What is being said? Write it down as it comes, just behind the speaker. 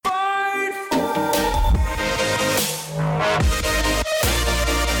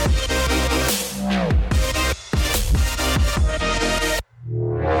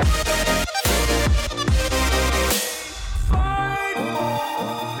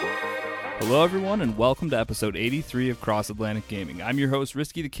Hello, everyone, and welcome to episode 83 of Cross Atlantic Gaming. I'm your host,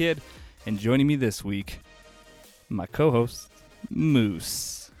 Risky the Kid, and joining me this week, my co-host,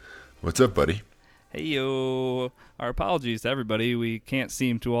 Moose. What's up, buddy? Hey, yo. Our apologies to everybody. We can't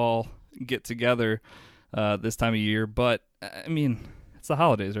seem to all get together this time of year, but, I mean, it's the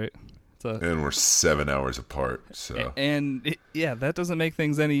holidays, right? And we're 7 hours apart, so... Yeah, that doesn't make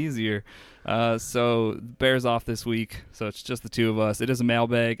things any easier. So, Bears off this week, so it's just the two of us. It is a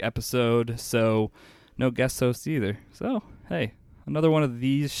mailbag episode, so no guest host either. So, hey, another one of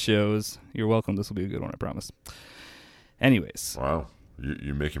these shows. You're welcome. This will be a good one, I promise. Anyways. Wow.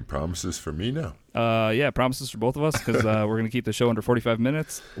 You're making promises for me now? Yeah, promises for both of us, because we're going to keep the show under 45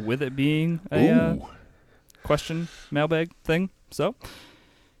 minutes, with it being a question mailbag thing, so...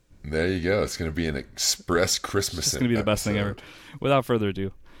 There you go. It's going to be an express Christmas. It's going to be the best thing ever. Without further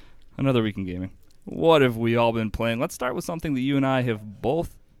ado, another week in gaming. What have we all been playing? Let's start with something that you and I have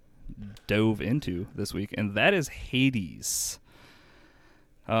both dove into this week, and that is Hades.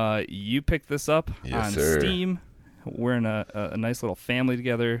 You picked this up on Steam. We're in a nice little family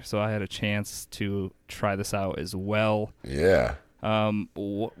together, so I had a chance to try this out as well. Yeah.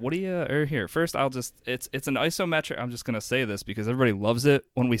 What do you or here? First, it's an isometric. I'm just gonna say this because everybody loves it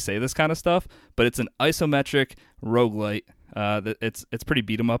when we say this kind of stuff, but it's an isometric roguelite. It's pretty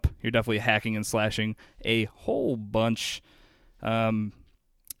beat 'em up. You're definitely hacking and slashing a whole bunch.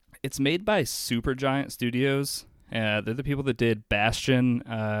 It's made by Supergiant Studios. They're the people that did Bastion.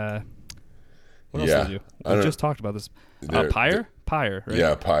 What else did you? We just talked about this. Pyre, right?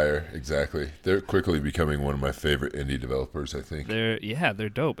 Yeah, Pyre, exactly. They're quickly becoming one of my favorite indie developers, I think. They're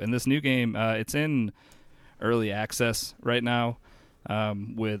dope. And this new game, it's in early access right now.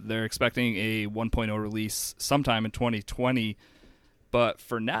 They're expecting a 1.0 release sometime in 2020. But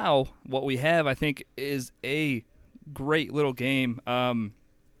for now, what we have, I think, is a great little game. The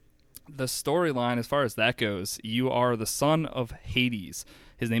storyline, as far as that goes, you are the son of Hades.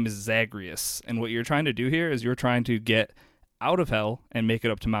 His name is Zagreus, and what you're trying to do here is you're trying to get out of hell and make it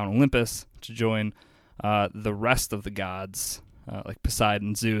up to Mount Olympus to join the rest of the gods, like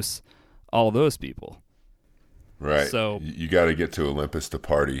Poseidon, Zeus, all those people. Right. So you got to get to Olympus to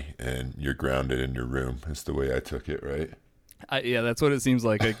party, and you're grounded in your room. Is the way I took it, right? Yeah, that's what it seems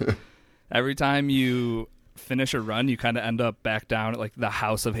like. Every time you finish a run, you kind of end up back down at like the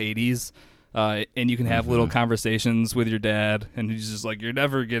House of Hades. And you can have little conversations with your dad, and he's just like, "You're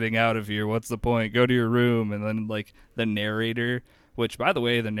never getting out of here. What's the point? Go to your room." And then like the narrator, which by the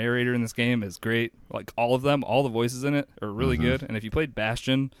way, the narrator in this game is great. Like all of them, all the voices in it are really good. And if you played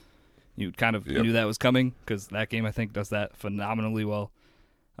Bastion, you kind of knew that was coming because that game I think does that phenomenally well.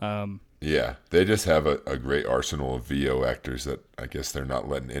 Yeah, they just have a great arsenal of VO actors that I guess they're not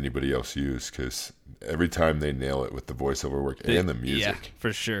letting anybody else use because every time they nail it with the voiceover work and the music. Yeah,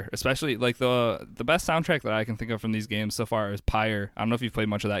 for sure. Especially like the best soundtrack that I can think of from these games so far is Pyre. I don't know if you've played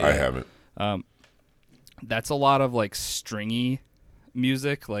much of that yet. I haven't. That's a lot of like stringy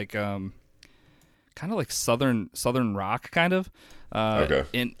music, like kind of like southern rock kind of. Okay.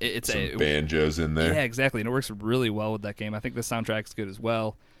 And it's some banjos in there. Yeah, exactly. And it works really well with that game. I think the soundtrack's good as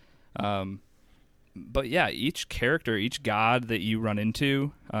well. But yeah, each character, each god that you run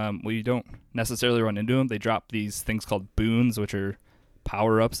into, you don't necessarily run into them. They drop these things called boons, which are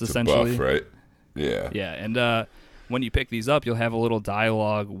power-ups essentially. Buff, right? Yeah. Yeah, and when you pick these up, you'll have a little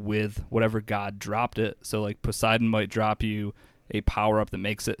dialogue with whatever god dropped it. So like Poseidon might drop you a power-up that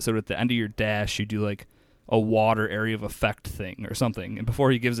makes it so that at the end of your dash, you do like a water area of effect thing or something. And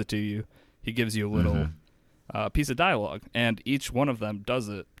before he gives it to you, he gives you a little piece of dialogue, and each one of them does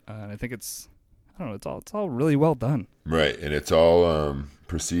it. And I think it's all really well done. Right, and it's all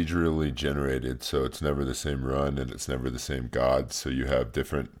procedurally generated, so it's never the same run, and it's never the same god. So you have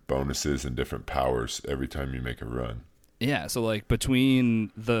different bonuses and different powers every time you make a run. Yeah, so like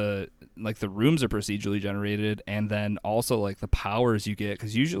between the rooms are procedurally generated, and then also like the powers you get,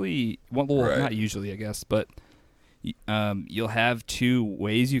 because usually, not usually, I guess, but you'll have two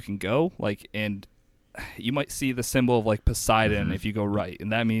ways you can go, like, and you might see the symbol of like Poseidon if you go right,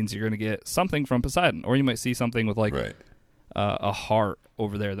 and that means you're going to get something from Poseidon, or you might see something with like a heart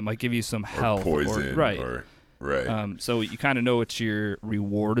over there that might give you some health, or poison, so you kind of know what your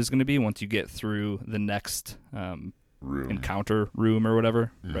reward is going to be once you get through the next encounter room or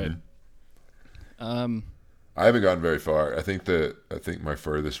whatever, right? I haven't gotten very far. I think my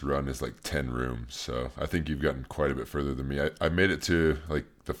furthest run is like 10 rooms, so I think you've gotten quite a bit further than me. I made it to like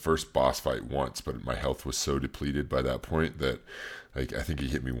the first boss fight once, but my health was so depleted by that point that like I think he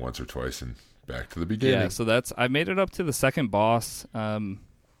hit me once or twice and back to the beginning. Yeah, so I made it up to the second boss,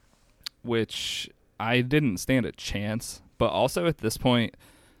 which I didn't stand a chance. But also at this point,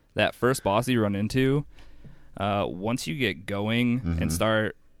 that first boss you run into, once you get going and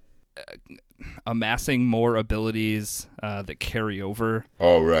start amassing more abilities that carry over.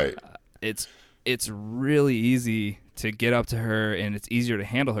 Oh, right. It's really easy to get up to her, and it's easier to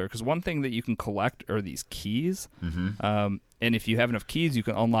handle her, because one thing that you can collect are these keys. And if you have enough keys, you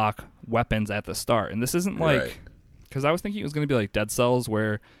can unlock weapons at the start. And this isn't like, because I was thinking it was going to be like Dead Cells,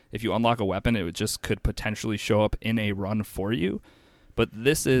 where if you unlock a weapon, it would just could potentially show up in a run for you. But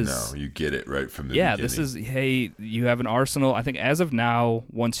this is... No, you get it right from the beginning. This is, hey, you have an arsenal. I think as of now,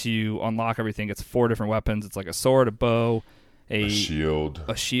 once you unlock everything, it's 4 different weapons. It's like a sword, a bow, a shield,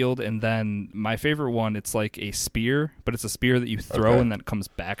 and then my favorite one, it's like a spear, but it's a spear that you throw and then it comes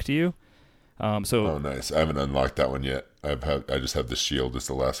back to you. Oh, nice. I haven't unlocked that one yet. I just have the shield. It's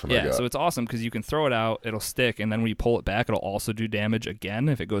the last one I got. Yeah, so it's awesome because you can throw it out, it'll stick, and then when you pull it back, it'll also do damage again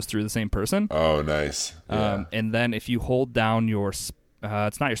if it goes through the same person. Oh, nice. Yeah. And then if you hold down your, it's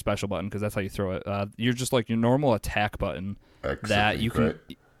not your special button because that's how you throw it. You're just like your normal attack button. X, that you can,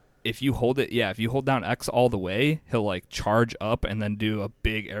 right? if you hold it, if you hold down X all the way, he'll like charge up and then do a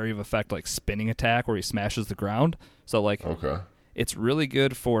big area of effect like spinning attack where he smashes the ground. So like, it's really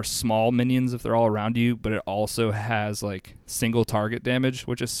good for small minions if they're all around you, but it also has like single target damage,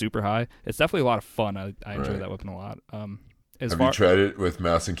 which is super high. It's definitely a lot of fun. I enjoy that weapon a lot. Have you tried it with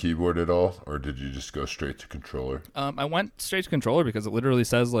mouse and keyboard at all, or did you just go straight to controller? I went straight to controller because it literally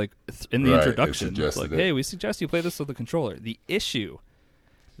says like in the introduction, it's like, hey, we suggest you play this with the controller. The issue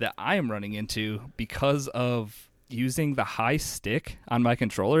that I am running into because of using the high stick on my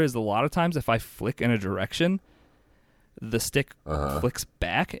controller is a lot of times if I flick in a direction, the stick flicks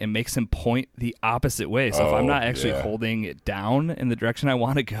back and makes him point the opposite way. So if I'm not actually holding it down in the direction I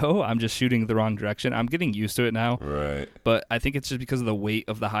want to go, I'm just shooting the wrong direction. I'm getting used to it now. Right. But I think it's just because of the weight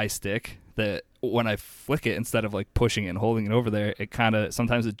of the high stick that when I flick it, instead of like pushing it and holding it over there, it kind of,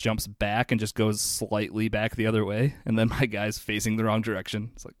 sometimes it jumps back and just goes slightly back the other way. And then my guy's facing the wrong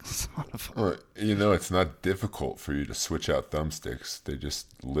direction. It's like, son of a... Well, it's not difficult for you to switch out thumbsticks. They just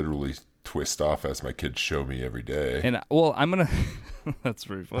literally twist off, as my kids show me every day. And well, I'm gonna that's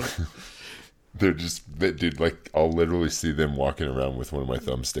very funny. Dude, like I'll literally see them walking around with one of my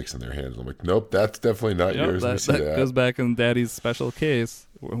thumbsticks in their hands. I'm like, nope, that's definitely not yours. That goes back in Daddy's special case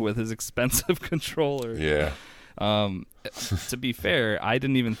with his expensive controller. Yeah. To be fair, I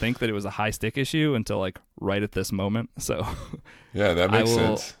didn't even think that it was a high stick issue until like right at this moment. So yeah, that makes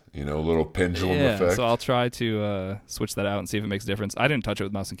sense. A little pendulum effect. So I'll try to switch that out and see if it makes a difference. I didn't touch it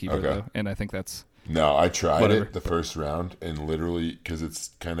with mouse and keyboard though, and I think that's... No, I tried it the first round, and literally, because it's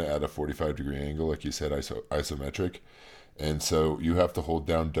kind of at a 45-degree angle, like you said, isometric, and so you have to hold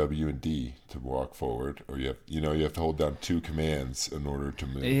down W and D to walk forward, or you have to hold down 2 commands in order to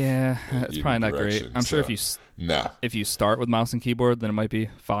move. Yeah, it's probably not great. I'm sure if you start with mouse and keyboard, then it might be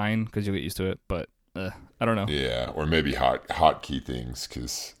fine because you'll get used to it. But I don't know. Yeah, or maybe hotkey things,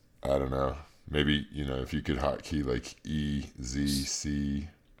 because I don't know. Maybe if you could hotkey like E, Z, C,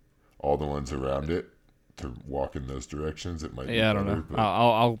 all the ones around it to walk in those directions, it might be I don't know.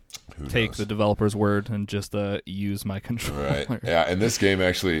 I'll take the developer's word and just use my controller. Right. Yeah, and this game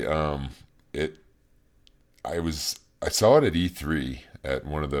actually, I saw it at E3 at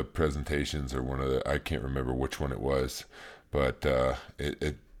one of the presentations, or I can't remember which one it was, but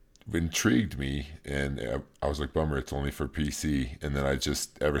it intrigued me, and I was like, bummer, it's only for PC. And then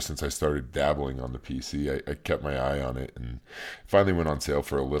ever since I started dabbling on the PC, I kept my eye on it, and finally went on sale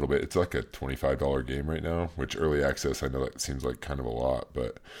for a little bit. It's like a $25 game right now, which early access, I know that seems like kind of a lot,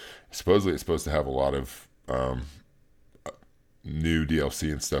 but supposedly it's supposed to have a lot of new DLC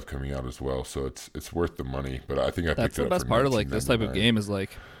and stuff coming out as well, so it's worth the money. But I think I picked it up for $19.99. That's the best part of like this type of game is like,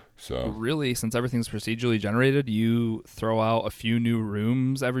 so really, since everything's procedurally generated, you throw out a few new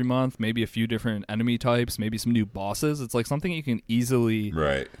rooms every month, maybe a few different enemy types, maybe some new bosses. It's like something you can easily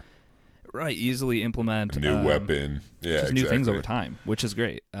easily implement a new weapon, just new things over time, which is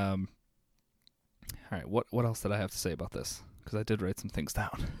great. All right, what else did I have to say about this? Because I did write some things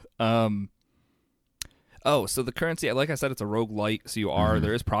down. So the currency, like I said, it's a roguelite, so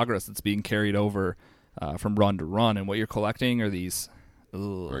there is progress that's being carried over from run to run, and what you're collecting are these...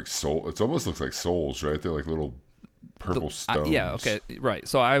 like soul. It almost looks like souls, right? They're like little purple stones. Okay, right.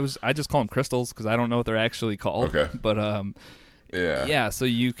 So I just call them crystals because I don't know what they're actually called. Okay, but so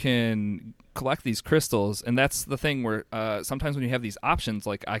you can collect these crystals, and that's the thing where sometimes when you have these options,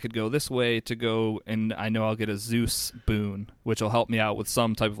 like I could go this way to go, and I know I'll get a Zeus boon, which will help me out with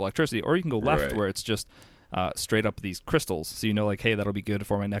some type of electricity, or you can go left where it's just straight up these crystals. So like, hey, that'll be good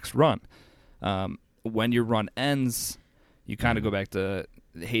for my next run. When your run ends, you kind of go back to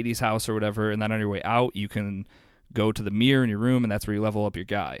Hades' house or whatever, and then on your way out, you can go to the mirror in your room, and that's where you level up your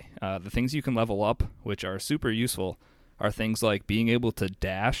guy. The things you can level up, which are super useful, are things like being able to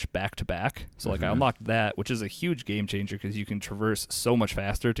dash back to back. So like I unlocked that, which is a huge game changer because you can traverse so much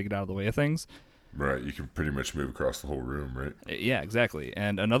faster to get out of the way of things. Right, you can pretty much move across the whole room, right? Yeah, exactly.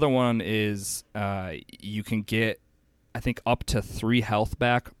 And another one is you can get, I think, up to 3 health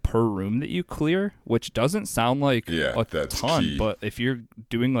back per room that you clear, which doesn't sound like a ton, key. But if you're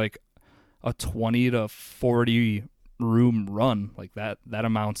doing like a 20 to 40 room run, like that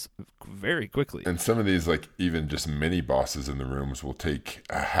amounts very quickly. And some of these, like even just mini bosses in the rooms, will take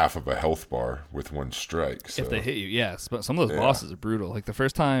a half of a health bar with one strike. So. If they hit you, yes. But some of those bosses are brutal. Like the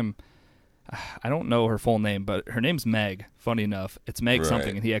first time, I don't know her full name, but her name's Meg. Funny enough, it's Meg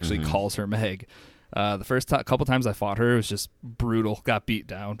something, and he actually calls her Meg. The first couple times I fought her, it was just brutal, got beat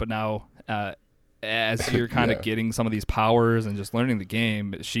down. But now, as you're kind of getting some of these powers and just learning the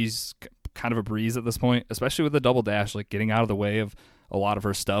game, she's kind of a breeze at this point, especially with the double dash, like getting out of the way of a lot of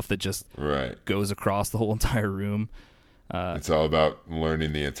her stuff that just goes across the whole entire room. It's all about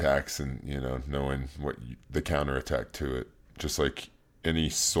learning the attacks and, knowing what the counterattack to it, just like any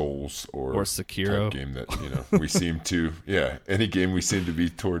Souls or Sekiro game that we seem to any game we seem to be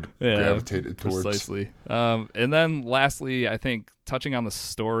gravitated towards. Precisely. And then lastly, I think touching on the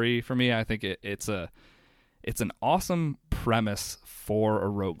story for me, I think it's an awesome premise for a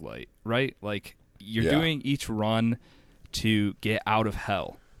roguelite, right? Like you're doing each run to get out of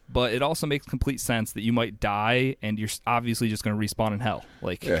hell, but it also makes complete sense that you might die and you're obviously just going to respawn in hell.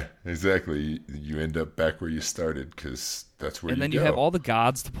 Like exactly. You end up back where you started because that's where. And then you have all the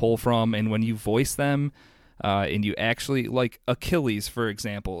gods to pull from, and when you voice them, and you actually like Achilles, for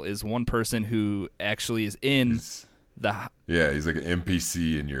example, is one person who actually is in he's like an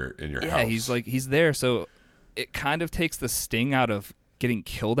NPC in your house. Yeah, he's there, so it kind of takes the sting out of getting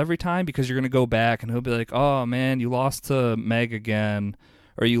killed every time because you're going to go back and he'll be like, "Oh man, you lost to Meg again."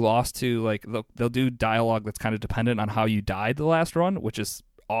 Or you lost to, like, they'll do dialogue that's kind of dependent on how you died the last run, which is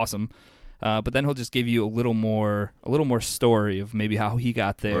awesome. But then he'll just give you a little more story of maybe how he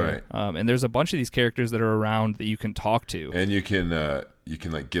got there. Right. And there's a bunch of these characters that are around that you can talk to. And you can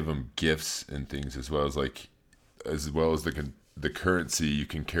like give them gifts and things as well as the currency you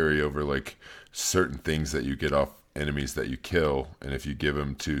can carry over, like certain things that you get off enemies that you kill, and if you give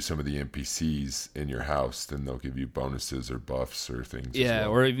them to some of the NPCs in your house, then they'll give you bonuses or buffs or things. Yeah,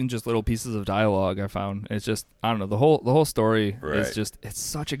 or even just little pieces of dialogue. I found it's just, I don't know, the whole story is just, it's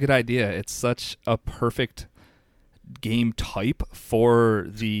such a good idea. It's such a perfect game type for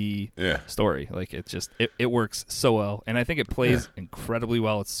the story. Like it's just it works so well, and I think it plays incredibly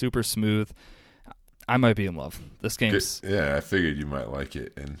well. It's super smooth. I might be in love. This game's... Yeah, I figured you might like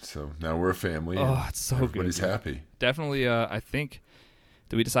it. And so now we're a family. Oh, it's so good. Everybody's happy. Definitely, I think...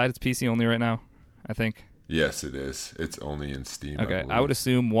 Did we decide it's PC only right now? I think. Yes, it is. It's only in Steam. Okay, I would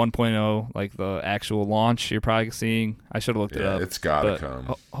assume 1.0, like the actual launch you're probably seeing. I should have looked it up. It's got to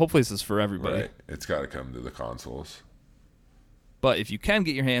come. Hopefully this is for everybody. Right. It's got to come to the consoles. But if you can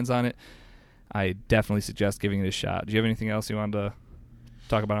get your hands on it, I definitely suggest giving it a shot. Do you have anything else you wanted to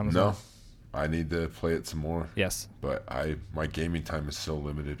talk about on this one? No. I need to play it some more. Yes. But my gaming time is so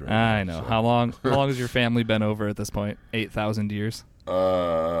limited right now. I know. So. How long has your family been over at this point? 8,000 years?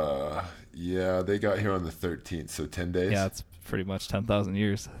 Yeah, they got here on the 13th, so 10 days. Yeah, it's pretty much 10,000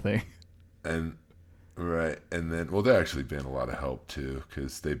 years, I think. And then they've actually been a lot of help too,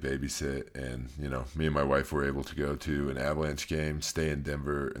 because they babysit, and me and my wife were able to go to an Avalanche game, stay in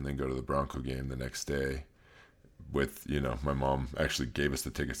Denver, and then go to the Bronco game the next day. With my mom actually gave us the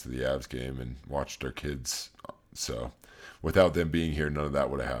tickets to the Avs game and watched our kids. So without them being here, none of that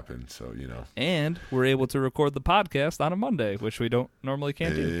would have happened. So and we're able to record the podcast on a Monday, which we don't normally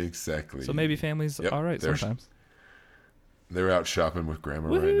can't do. Exactly. So maybe family's all right sometimes. They're out shopping with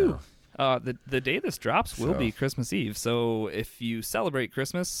grandma right now. The day this drops will be Christmas Eve. So if you celebrate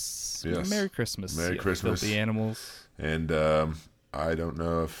Christmas, Merry Christmas. Merry Christmas. Filthy animals. And I don't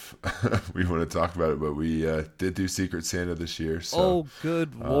know if we want to talk about it, but we did do Secret Santa this year. So, oh,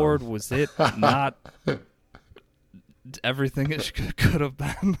 good Lord, was it not everything it could have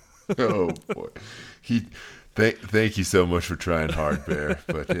been? Oh, boy. Thank you so much for trying hard, Bear,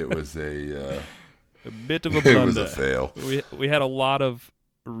 but it was a bit of a blunder. It was a fail. We had a lot of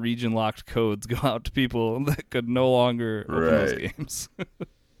region-locked codes go out to people that could no longer open those games.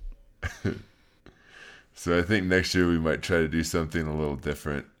 So I think next year we might try to do something a little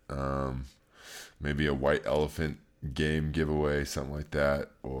different. Maybe a white elephant game giveaway, something like that,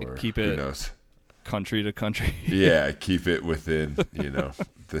 or keep it who knows? Country to country. Yeah, keep it within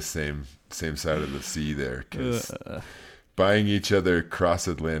the same side of the sea there, because buying each other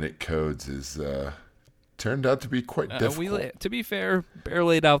cross-Atlantic codes is turned out to be quite difficult. To be fair, Bear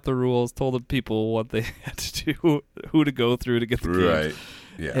laid out the rules, told the people what they had to do, who to go through to get the game. Right.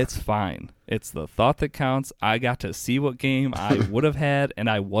 Yeah. It's fine. It's the thought that counts. I got to see what game I would have had, and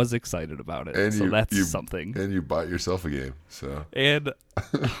I was excited about it. And so that's something. And you bought yourself a game. So. And,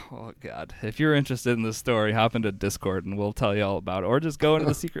 oh, God. If you're interested in this story, hop into Discord, and we'll tell you all about it. Or just go into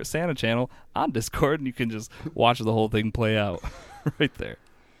the Secret Santa channel on Discord, and you can just watch the whole thing play out right there.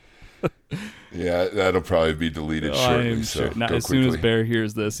 Yeah, that'll probably be deleted shortly. I'm so sure. Now, go as quickly. soon as Bear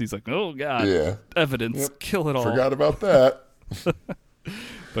hears this, he's like, oh, God. Yeah. Evidence. Yep. Kill it all. Forgot about that.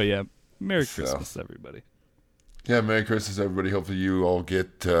 But, yeah, Merry Christmas, everybody. Yeah, Merry Christmas, everybody. Hopefully you all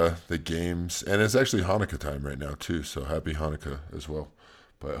get the games. And it's actually Hanukkah time right now, too, so happy Hanukkah as well.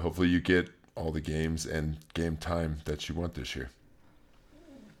 But hopefully you get all the games and game time that you want this year.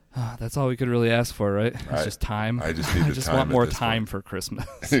 That's all we could really ask for, right? It's just time. I just need the time want more at this time point. for Christmas.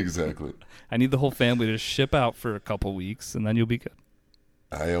 Exactly. I need the whole family to ship out for a couple weeks, and then you'll be good.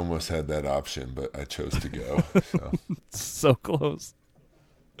 I almost had that option, but I chose to go. So, So close.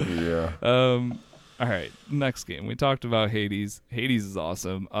 yeah. All right, next game. We talked about Hades. Hades is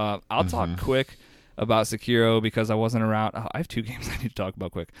awesome. I'll talk quick about Sekiro because I wasn't around. I have two games I need to talk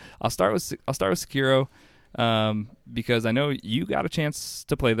about quick. I'll start with Sekiro because I know you got a chance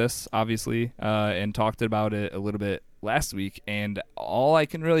to play this, obviously, and talked about it a little bit last week. And all I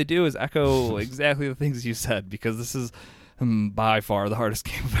can really do is echo exactly the things you said because this is by far the hardest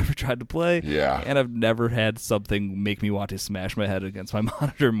game I've ever tried to play. Yeah. And I've never had something make me want to smash my head against my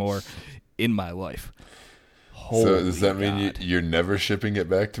monitor more in my life. So does that mean God. you're never shipping it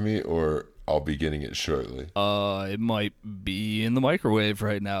back to me, or I'll be getting it shortly? It might be in the microwave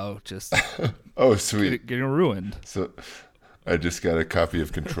right now, just Oh, sweet. getting ruined. So I just got a copy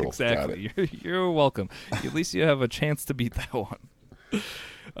of Control. Exactly. Got it. You're welcome. At least you have a chance to beat that one.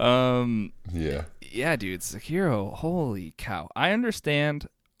 Yeah. Yeah, dude, Sekiro. Holy cow! I understand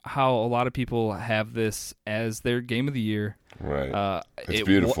how a lot of people have this as their game of the year. Right. It's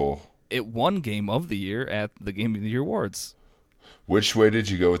beautiful. It won Game of the Year at the Game of the Year Awards. Which way did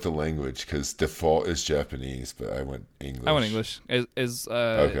you go with the language? Because default is Japanese, but I went English. I went English.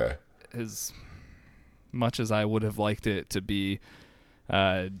 Okay. As much as I would have liked it to be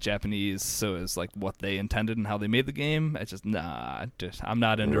Japanese, so it's like what they intended and how they made the game. I just I'm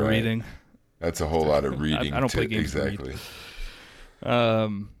not into Right. reading. That's a whole lot of reading. I don't play games to read. exactly.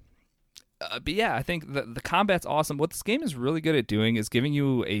 But yeah, I think the combat's awesome. What this game is really good at doing is giving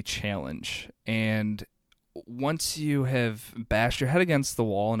you a challenge. And once you have bashed your head against the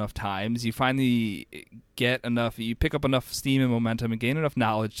wall enough times, you finally you pick up enough steam and momentum and gain enough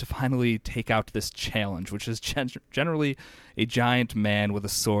knowledge to finally take out this challenge, which is generally a giant man with a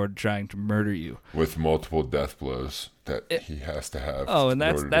sword trying to murder you. With multiple death blows that he has to have and in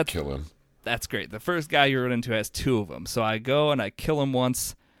order to kill him. That's great. The first guy you run into has two of them. So I go and I kill him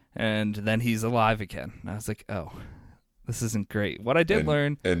once, and then he's alive again. And I was like, oh, this isn't great. What I did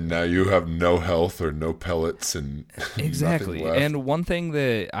learn... And now you have no health or no pellets and exactly. nothing left. And one thing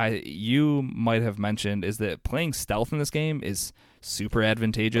that you might have mentioned is that playing stealth in this game is super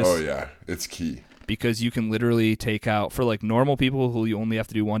advantageous. Oh, yeah. It's key. Because you can literally take out, for like normal people who you only have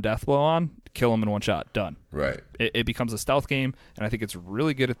to do one death blow on, kill them in one shot. Done. Right. It becomes a stealth game, and I think it's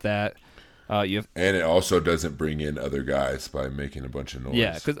really good at that. And it also doesn't bring in other guys by making a bunch of noise.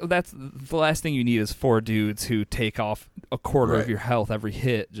 Yeah, because that's the last thing you need is 4 dudes who take off a quarter of your health every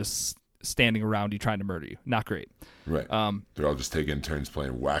hit, just standing around you trying to murder you. Not great. Right. They're all just taking turns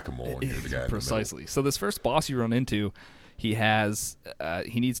playing whack-a-mole, and you're the guy precisely. So this first boss you run into, he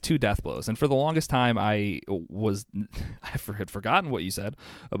needs 2 death blows, and for the longest time I had forgotten what you said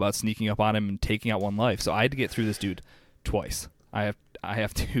about sneaking up on him and taking out 1 life. So I had to get through this dude twice. I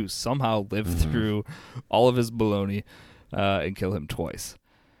have to somehow live through all of his baloney and kill him twice.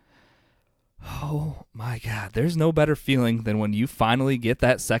 Oh my God! There's no better feeling than when you finally get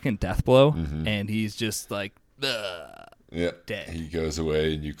that second death blow, and he's just like, dead. He goes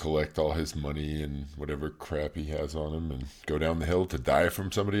away, and you collect all his money and whatever crap he has on him, and go down the hill to die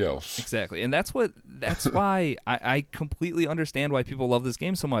from somebody else. Exactly, and that's why I completely understand why people love this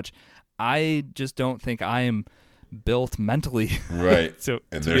game so much. I just don't think I am built mentally right to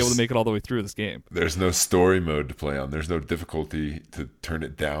be able to make it all the way through this game. There's no story mode to play on. There's no difficulty to turn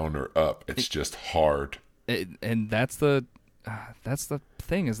it down or up. It's just hard. And that's the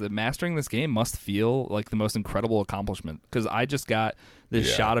thing, is that mastering this game must feel like the most incredible accomplishment, because I just got this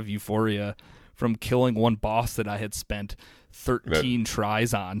shot of euphoria from killing one boss that I had spent 13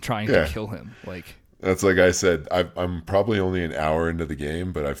 tries on trying to kill him. That's like I said, I'm probably only an hour into the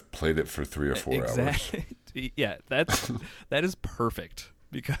game, but I've played it for 3 or 4 hours. Yeah, that is perfect.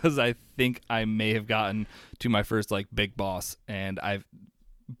 because I think I may have gotten to my first like big boss, and I've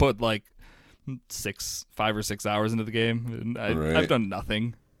put like 5 or 6 hours into the game, and I've done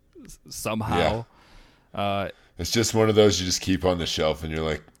nothing somehow. It's just one of those you just keep on the shelf, and you're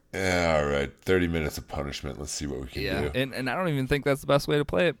like, all right, 30 minutes of punishment. Let's see what we can do. And I don't even think that's the best way to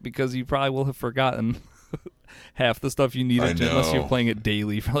play it, because you probably will have forgotten half the stuff you needed to, unless you're playing it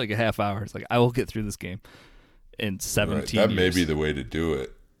daily for like a half hour. It's like, I will get through this game in 17 That years. may be the way to do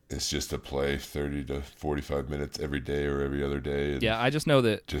it. It's just to play 30 to 45 minutes every day or every other day. And I just know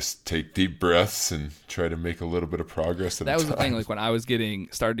that just take deep breaths and try to make a little bit of progress at a time. That was the thing, like when I was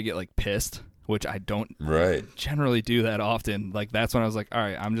started to get like pissed, which I don't generally do that often. Like that's when I was like, all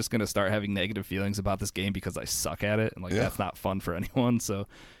right, I'm just going to start having negative feelings about this game because I suck at it. And like, that's not fun for anyone. So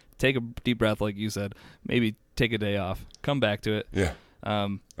take a deep breath, like you said, maybe take a day off, come back to it. Yeah.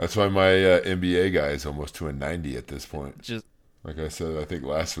 That's why my NBA guy is almost to a 90 at this point. Just like I said, I think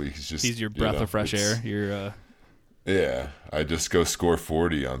last week, he's your breath of fresh air. You're I just go score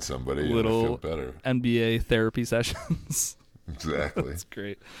 40 on somebody little and I feel better. NBA therapy sessions. Exactly. That's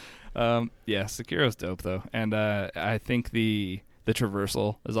great. Sekiro's dope though, and I think the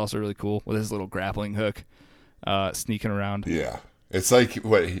traversal is also really cool with his little grappling hook, sneaking around. Yeah, it's like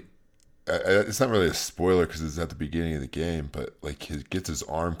it's not really a spoiler because it's at the beginning of the game, but like he gets his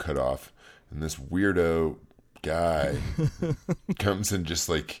arm cut off, and this weirdo guy comes and just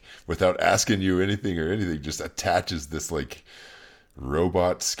like without asking you anything, just attaches this like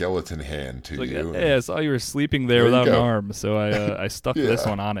robot skeleton hand to you. Hey, I saw you were sleeping there without an arm, so I stuck this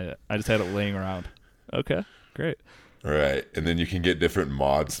one on it. I just had it laying around. Okay, great. Right, and then you can get different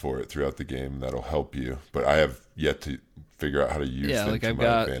mods for it throughout the game that'll help you, but I have yet to figure out how to use them to I've my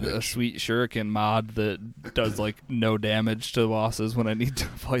got advantage. a sweet shuriken mod that does like no damage to the bosses when I need to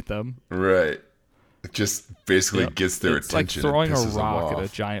fight them. Right. It just basically gets their attention. It's like throwing a rock at a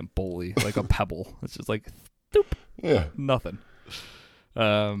giant bully, like a pebble. It's just like, doop. Yeah. Nothing.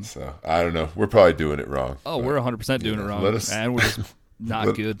 So, I don't know. We're probably doing it wrong. Oh, we're 100% doing it wrong. And we're just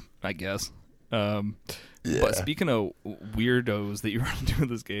not good, I guess. But speaking of weirdos that you run into in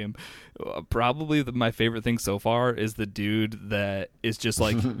this game, probably my favorite thing so far is the dude that is just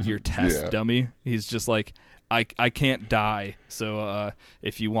like your test dummy. He's just like, I can't die, so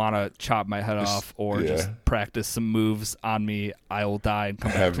if you want to chop my head off or just practice some moves on me, I will die and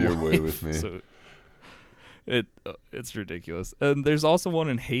come back to life. Have your way with me. So it's ridiculous. And there's also one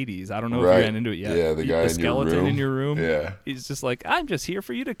in Hades. I don't know if you ran into it yet. Yeah, the guy the skeleton in your room. Yeah, he's just like, I'm just here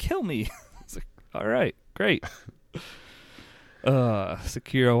for you to kill me. It's like, all right, great.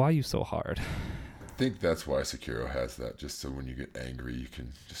 Sekiro, why are you so hard? I think that's why Sekiro has that. Just so when you get angry, you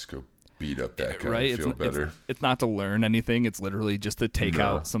can just go beat up that guy and feel better. It's not to learn anything. It's literally just to take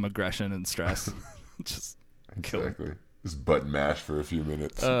out some aggression and stress. Just kill him. Just button mash for a few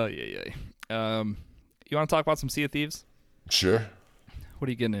minutes. You want to talk about some Sea of Thieves? Sure. What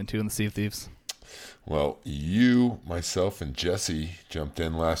are you getting into in the Sea of Thieves? Well, you, myself, and Jesse jumped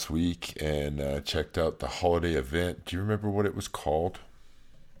in last week and checked out the holiday event. Do you remember what it was called?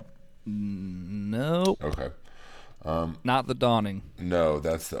 No. Okay. Not the Dawning. No,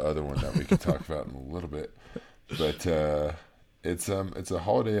 that's the other one that we can talk about in a little bit. But it's a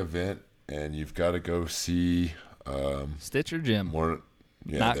holiday event, and you've got to go see Stitcher Jim.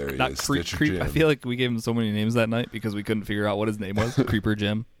 There he is. Stitcher Jim. I feel like we gave him so many names that night because we couldn't figure out what his name was. Creeper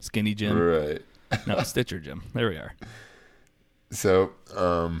Jim, Skinny Jim. Right. No, Stitcher Jim. There we are. So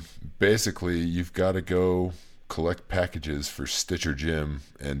basically, you've got to go collect packages for Stitcher Jim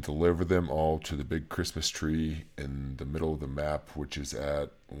and deliver them all to the big Christmas tree in the middle of the map, which is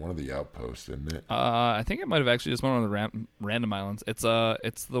at one of the outposts, isn't it? I think it might have actually just one of the random islands. It's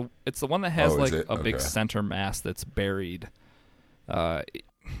the one that has a big center mast that's buried.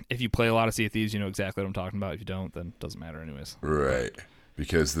 If you play a lot of Sea of Thieves, you know exactly what I'm talking about. If you don't, then it doesn't matter anyways. Right.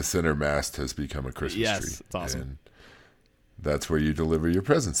 Because the center mast has become a Christmas tree. Yes, it's awesome. And that's where you deliver your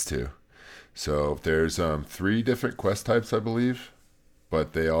presents to. So there's 3 different quest types, I believe,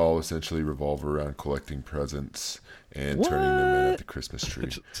 but they all essentially revolve around collecting presents and turning them in at the Christmas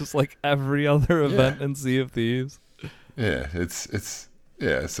tree. Just like every other event in Sea of Thieves. Yeah,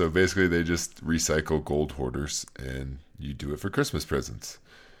 so basically they just recycle gold hoarders and you do it for Christmas presents.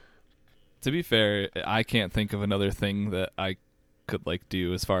 To be fair, I can't think of another thing that I could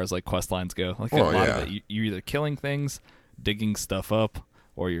do as far as quest lines go. A lot of it, you're either killing things, digging stuff up,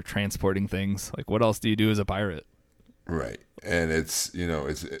 or you're transporting things. What else do you do as a pirate? Right. And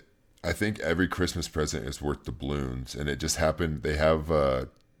I think every Christmas present is worth doubloons, and it just happened they have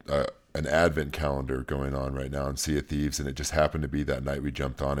an advent calendar going on right now in Sea of Thieves, and it just happened to be that night we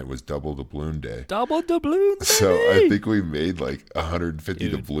jumped on. It was double doubloon day. Double doubloons, So baby! I think we made like 150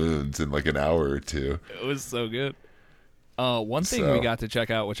 doubloons in like an hour or two. It was so good. One thing we got to check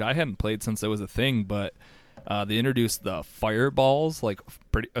out, which I hadn't played since it was a thing, but they introduced the fireballs, like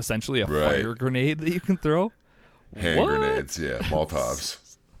essentially a fire grenade that you can throw. Hand grenades, yeah, Molotovs.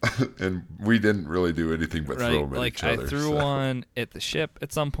 And we didn't really do anything but throw them at each other. I threw one at the ship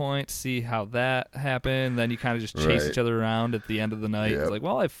at some point to see how that happened. Then you kind of just chase each other around at the end of the night. It's like,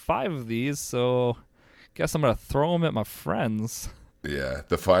 well, I have 5 of these, so guess I'm going to throw them at my friends. Yeah,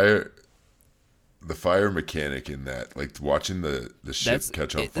 the fire mechanic in that, like watching the ship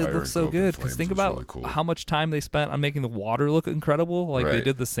catch on fire. It looks so good, because think about really cool. how much time they spent on making the water look incredible. Like they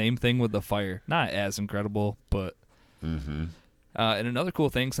did the same thing with the fire. Not as incredible, but... Mm-hmm. And another cool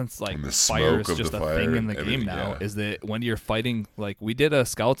thing, since like fire is just a thing in the game now, is that when you're fighting, like we did a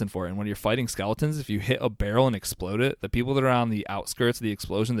skeleton for it, and when you're fighting skeletons, if you hit a barrel and explode it, the people that are on the outskirts of the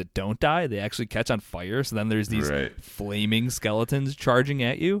explosion that don't die, they actually catch on fire. So then there's these flaming skeletons charging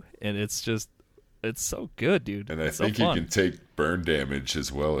at you, and it's so good, dude. And I it's think so you can take burn damage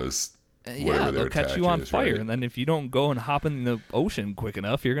as well as whatever they'll catch you on fire, and then if you don't go and hop in the ocean quick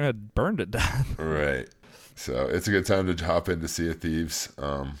enough, you're gonna burn to death. Right. So it's a good time to hop into Sea of Thieves.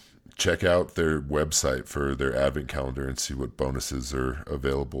 Check out their website for their advent calendar and see what bonuses are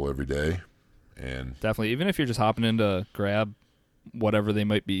available every day. And definitely, even if you're just hopping in to grab whatever they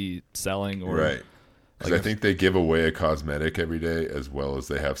might be selling, or right, because I think they give away a cosmetic every day, as well as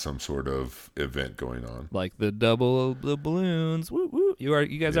they have some sort of event going on, like the double the balloons. Woo woo!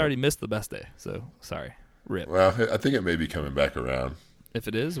 You guys already missed the best day, so sorry. Rip. Well, I think it may be coming back around. If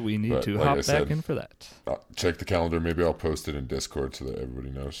it is, we need to hop back in for that. Check the calendar. Maybe I'll post it in Discord so that everybody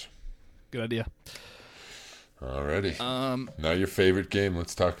knows. Good idea. Alrighty. Now your favorite game.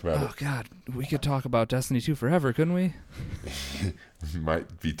 Let's talk about it. Oh, God. We could talk about Destiny 2 forever, couldn't we?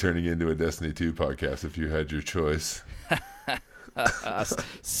 Might be turning into a Destiny 2 podcast if you had your choice.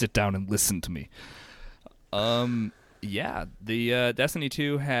 Sit down and listen to me. Yeah, the Destiny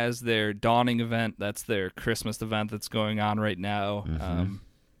 2 has their Dawning event. That's their Christmas event that's going on right now. Mm-hmm.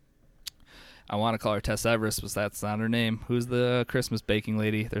 I want to call her Tess Everest, but that's not her name. Who's the Christmas baking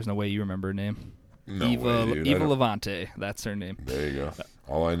lady? There's no way you remember her name. No way, dude. Eva Levante. That's her name. There you go.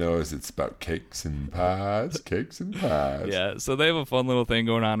 All I know is it's about cakes and pies. Yeah, so they have a fun little thing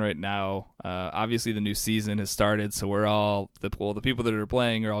going on right now. Obviously, the new season has started, so we're all the people that are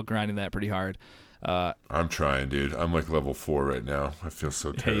playing are all grinding that pretty hard. I'm trying, dude. I'm like level 4 right now. I feel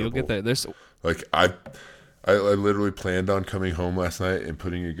so terrible. Hey, you'll get there. There's like I literally planned on coming home last night and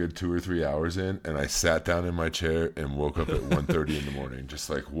putting a good 2 or 3 hours in, and I sat down in my chair and woke up at 1:30 in the morning, just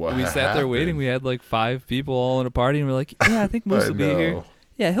like what? We sat there waiting. We had like 5 people all in a party, and we're like, yeah, I think Moose will be here.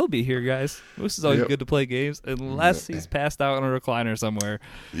 Yeah, he'll be here, guys. Moose is always good to play games, unless he's passed out on a recliner somewhere.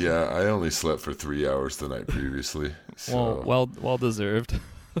 Yeah, I only slept for 3 hours the night previously. So. Well deserved.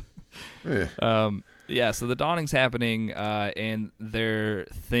 Yeah. So the Dawning's happening, and their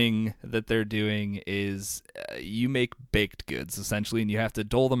thing that they're doing is you make baked goods, essentially, and you have to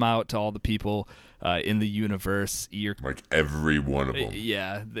dole them out to all the people in the universe. Like every one of them.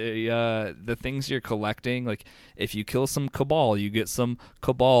 Yeah. The things you're collecting, like if you kill some Cabal, you get some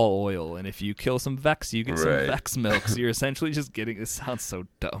Cabal oil, and if you kill some Vex, you get some Vex milk. So you're essentially just getting, this sounds so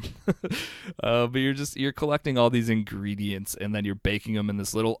dumb, but you're collecting all these ingredients, and then you're baking them in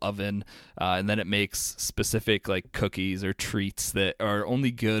this little oven, and then it makes specific like cookies or treats that are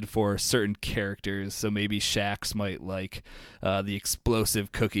only good for certain characters. So maybe Shaxx might like the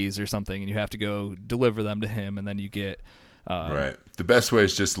explosive cookies or something, and you have to go deliver them to him, and then you get right. The best way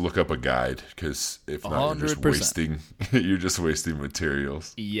is just look up a guide, because if not, you're just wasting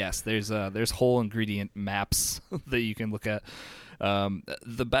materials. Yes, there's whole ingredient maps that you can look at.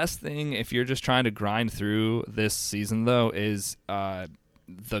 The best thing if you're just trying to grind through this season, though, is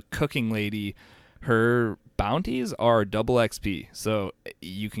the cooking lady. Her bounties are double XP, so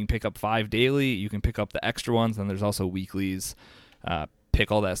you can pick up 5 daily, you can pick up the extra ones, and there's also weeklies. Pick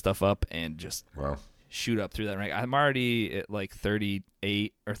all that stuff up and just shoot up through that rank. I'm already at like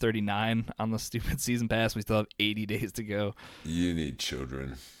 38 or 39 on the stupid season pass. We still have 80 days to go. You need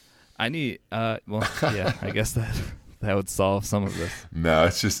children. I need, yeah, I guess that would solve some of this. No,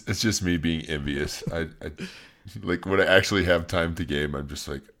 it's just me being envious. I like when I actually have time to game, I'm just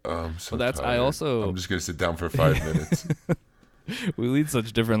like, I'm so tired. I'm just gonna sit down for 5 minutes. We lead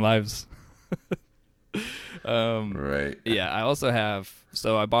such different lives. Right. Yeah, I also have.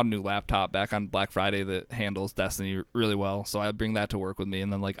 So I bought a new laptop back on Black Friday that handles Destiny really well. So I bring that to work with me,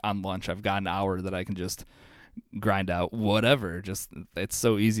 and then like on lunch, I've got an hour that I can just grind out whatever. Just it's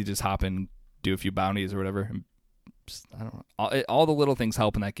so easy to just hop in, do a few bounties or whatever. And just, I don't know. All the little things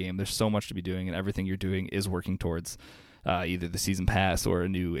help in that game. There's so much to be doing, and everything you're doing is working towards either the season pass or a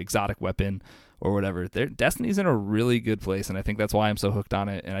new exotic weapon or whatever. Destiny's in a really good place, and I think that's why I'm so hooked on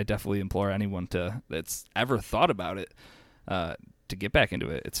it. And I definitely implore anyone that's ever thought about it to get back into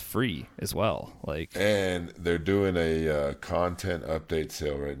it. It's free as well. And they're doing a content update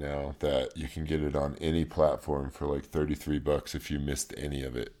sale right now that you can get it on any platform for like $33 if you missed any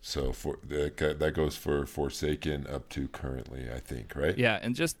of it. So that goes for Forsaken up to currently, I think, right? Yeah,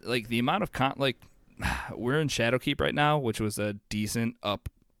 and just like the amount of we're in Shadowkeep right now, which was a decent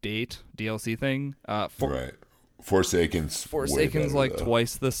update DLC thing. Right. Forsaken's like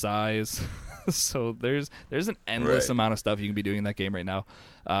twice the size. So there's an endless amount of stuff you can be doing in that game right now.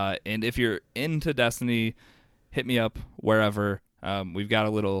 And if you're into Destiny, hit me up wherever. We've got a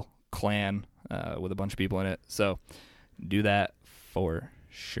little clan with a bunch of people in it. So do that for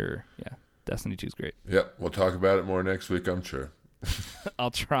sure. Yeah, Destiny 2 is great. Yep, we'll talk about it more next week, I'm sure.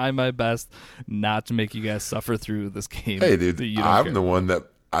 I'll try my best not to make you guys suffer through this game. Hey, dude, I'm the one that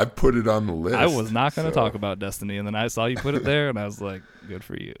I put it on the list. I was not going to talk about Destiny, and then I saw you put it there, and I was like, good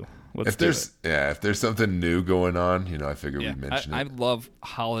for you. If there's something new going on, I figured we'd mention it. I love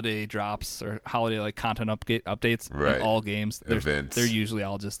holiday drops or holiday content updates right. in all games. Events. They're usually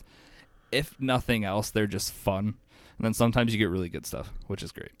all just, if nothing else, they're just fun. And then sometimes you get really good stuff, which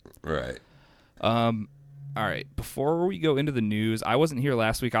is great. Right. All right, before we go into the news, I wasn't here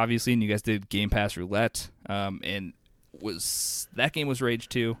last week, obviously, and you guys did Game Pass Roulette, and that game was Rage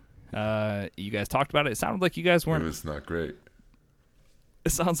 2. You guys talked about it. It sounded like you guys weren't. It was not great.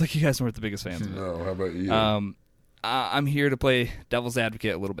 It sounds like you guys weren't the biggest fans of it. No, how about you? I'm here to play devil's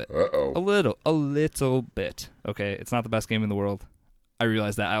advocate a little bit. Uh-oh. A little bit. Okay, it's not the best game in the world. I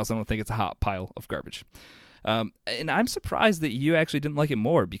realize that. I also don't think it's a hot pile of garbage. And I'm surprised that you actually didn't like it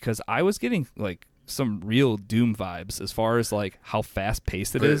more, because I was getting some real Doom vibes as far as how fast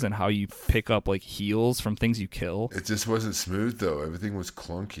paced it is and how you pick up heals from things you kill. It just wasn't smooth though. Everything was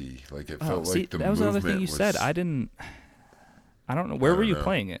clunky. It felt like the movement. That was another thing you said. I don't know. Where were you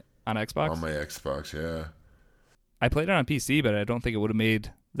playing it? On Xbox? On my Xbox, yeah. I played it on PC, but I don't think it would have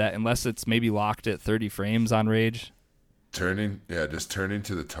made that, unless it's maybe locked at 30 frames on Rage. Just turning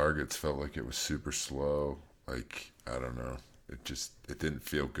to the targets felt like it was super slow. I don't know. It didn't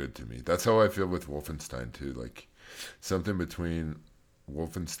feel good to me. That's how I feel with Wolfenstein too. Something between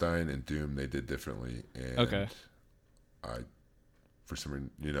Wolfenstein and Doom they did differently. And okay. For some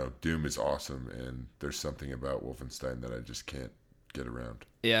reason, Doom is awesome, and there's something about Wolfenstein that I just can't get around.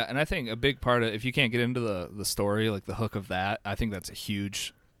 Yeah, and I think a big part of, if you can't get into the story, the hook of that, I think that's a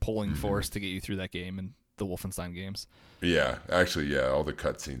huge pulling force to get you through that game and the Wolfenstein games. Yeah, actually, yeah, all the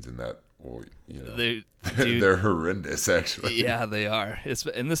cutscenes in that. Well, dude, they're horrendous, actually. Yeah, they are. It's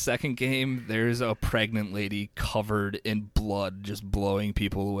in the second game. There's a pregnant lady covered in blood, just blowing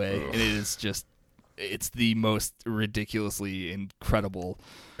people away, and it's the most ridiculously incredible.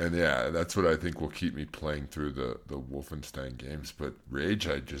 And yeah, that's what I think will keep me playing through the Wolfenstein games. But Rage,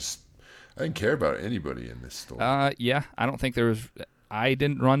 I didn't care about anybody in this story. Yeah, I don't think there was. I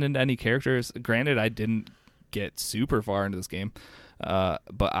didn't run into any characters. Granted, I didn't get super far into this game.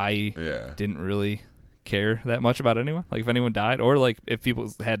 But I didn't really care that much about anyone. If anyone died, or if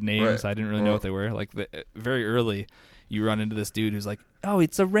people had names, I didn't really know what they were. Very early, you run into this dude who's like, "Oh,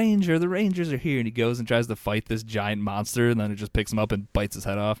 it's a ranger. The rangers are here," and he goes and tries to fight this giant monster, and then it just picks him up and bites his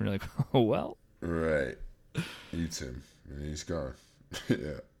head off, and you're like, "Oh well." Right, eats him, and he's gone.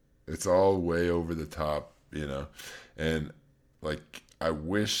 Yeah, it's all way over the top, and I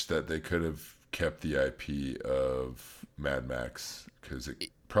wish that they could have kept the IP of Mad Max, because it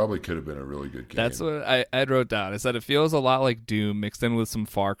probably could have been a really good game. That's what I wrote down. I said it feels a lot like Doom mixed in with some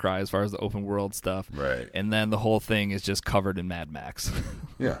Far Cry as far as the open world stuff. Right. And then the whole thing is just covered in Mad Max.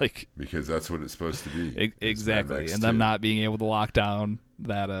 Yeah. Because that's what it's supposed to be. Exactly. And them not being able to lock down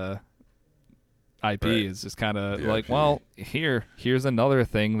that IP is just kind of well, here's another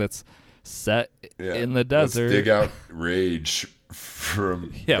thing that's set in the desert. Let's dig out Rage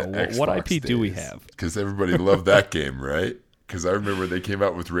from what IP do we have? Because everybody loved that game, right? Because I remember they came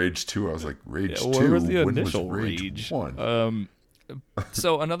out with Rage 2. I was like, Rage 2? Where was the when initial was Rage 1?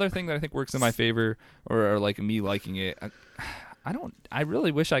 So another thing that I think works in my favor, or me liking it, I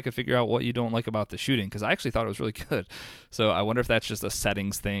really wish I could figure out what you don't like about the shooting, because I actually thought it was really good. So I wonder if that's just a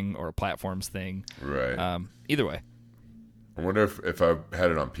settings thing or a platforms thing. Right. Either way. I wonder if I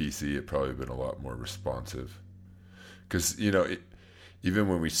had it on PC, it'd probably been a lot more responsive. Because, even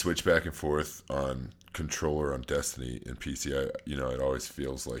when we switch back and forth on controller on Destiny in PC, it always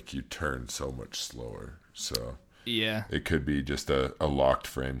feels like you turn so much slower. So Yeah. it could be just a locked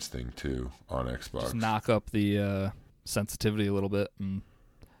frames thing too on Xbox. Just knock up the sensitivity a little bit, and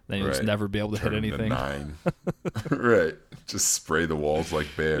then you'll just never be able to hit anything. 9. Right. Just spray the walls like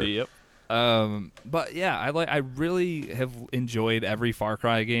bear. Yep. But yeah, I really have enjoyed every Far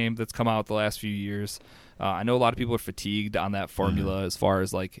Cry game that's come out the last few years. I know a lot of people are fatigued on that formula as far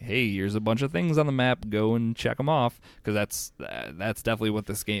as like, hey, here's a bunch of things on the map, go and check them off, because that's definitely what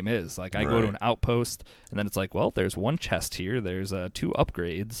this game is. Like, I go to an outpost, and then it's like, well, there's one chest here, there's 2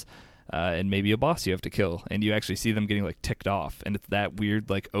 upgrades, and maybe a boss you have to kill, and you actually see them getting like ticked off, and it's that weird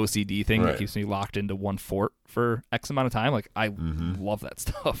like OCD thing that keeps me locked into one fort for X amount of time. Like, I love that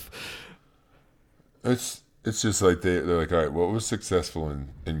stuff. It's just like they're like, all right, what was successful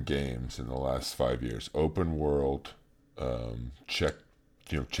in games in the last 5 years? Open world, check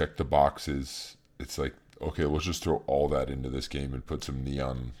the boxes. It's like, okay, let's just throw all that into this game and put some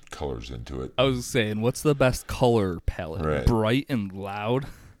neon colors into it. I was saying, what's the best color palette? Right. Bright and loud.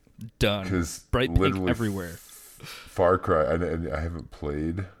 Done. Bright pink everywhere. Far Cry, I haven't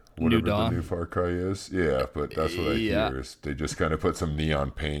played whatever the new Far Cry is. Yeah, but that's what I hear is they just kind of put some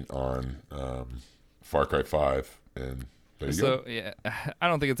neon paint on Far Cry 5, and there you go. So, yeah, I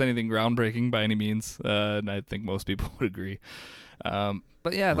don't think it's anything groundbreaking by any means, and I think most people would agree.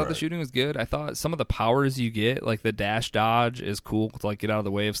 But yeah, I thought the shooting was good. I thought some of the powers you get, like the dash dodge, is cool to like get out of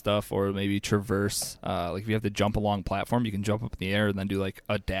the way of stuff, or maybe traverse. Like if you have to jump along platform, you can jump up in the air and then do like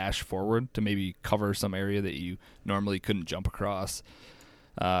a dash forward to maybe cover some area that you normally couldn't jump across.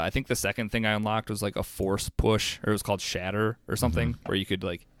 I think the second thing I unlocked was like a force push, or it was called Shatter or something, where you could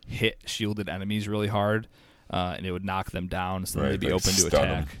like hit shielded enemies really hard, and it would knock them down, so then they'd be like open to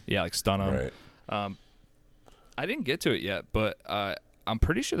attack. 'em. Yeah, like stun them. Right. I didn't get to it yet, but I'm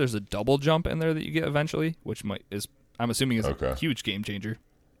pretty sure there's a double jump in there that you get eventually, which I'm assuming is a huge game changer.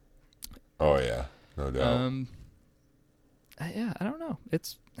 Oh yeah, no doubt. Yeah, I don't know.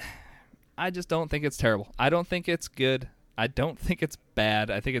 I just don't think it's terrible. I don't think it's good. I don't think it's bad.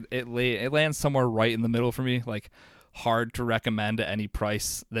 I think it lands somewhere right in the middle for me. Like, hard to recommend at any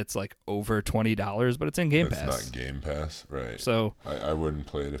price that's like over $20, but it's in Game Pass. It's not Game Pass, right? So I wouldn't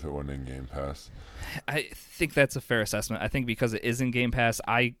play it if it wasn't in Game Pass. I think that's a fair assessment. I think because it is in Game Pass,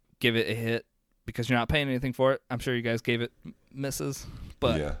 I give it a hit because you're not paying anything for it. I'm sure you guys gave it misses,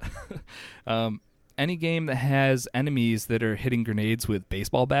 but any game that has enemies that are hitting grenades with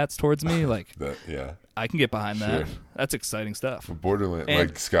baseball bats towards me, like I can get behind that. That's exciting stuff. Borderlands,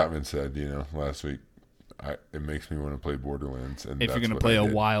 like Scottman said, last week, it makes me want to play Borderlands. And if you're going to play a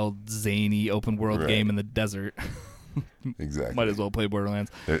wild, zany open world game in the desert, exactly, might as well play Borderlands.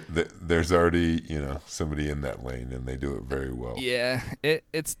 There's already somebody in that lane, and they do it very well. Yeah,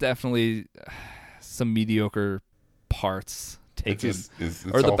 it's definitely some mediocre parts taken,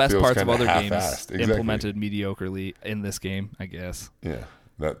 or the best parts of other games implemented mediocrely in this game, I guess. Yeah,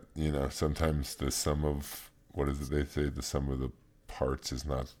 that sometimes the sum of what is it they say? The sum of the parts is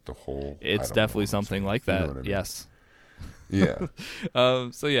not the whole. It's definitely something like that. I mean? Yes. Yeah.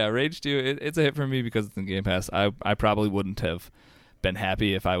 So yeah, Rage 2, it's a hit for me because it's in Game Pass. I probably wouldn't have been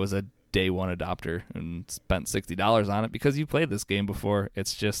happy if I was a day one adopter and spent $60 on it because you played this game before.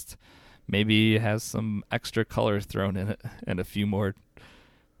 It's just maybe it has some extra color thrown in it and a few more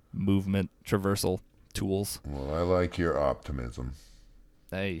movement traversal tools. Well, I like your optimism.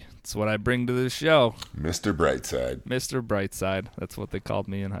 Hey, it's what I bring to this show. Mr. Brightside. Mr. Brightside. That's what they called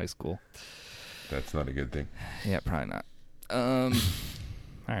me in high school. That's not a good thing. Yeah, probably not. All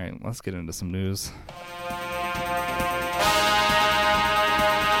right, let's get into some news.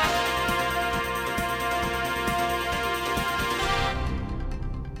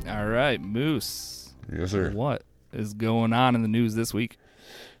 All right, Moose. Yes, sir. What is going on in the news this week?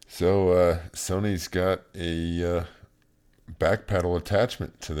 So, Sony's got a back paddle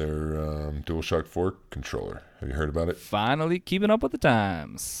attachment to their DualShock 4 controller. Have you heard about it? Finally keeping up with the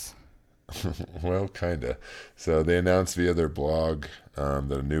times. Well, kinda. So they announced via their blog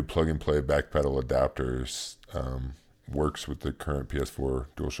that a new plug-and-play back paddle adapters works with the current PS4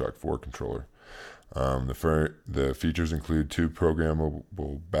 DualShock 4 controller. The features include 2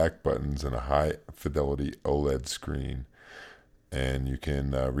 programmable back buttons and a high-fidelity OLED screen. And you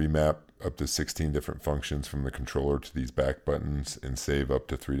can remap up to 16 different functions from the controller to these back buttons and save up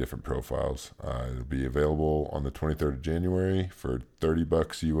to 3 different profiles. It'll be available on the 23rd of January for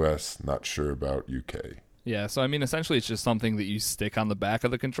 $30 US. Not sure about UK. Yeah, so I mean, essentially it's just something that you stick on the back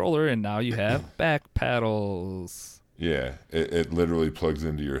of the controller and now you have back paddles. Yeah, it literally plugs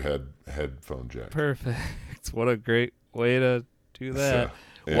into your headphone jack. Perfect. What a great way to do that.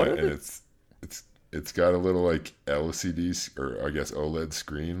 So, yeah, and it's got a little like or I guess OLED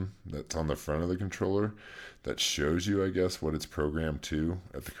screen that's on the front of the controller that shows you, I guess, what it's programmed to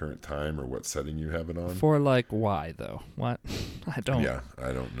at the current time or what setting you have it on. For like why though? What? I don't. Yeah,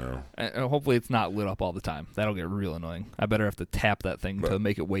 I don't know. Hopefully it's not lit up all the time. That'll get real annoying. I better have to tap that thing to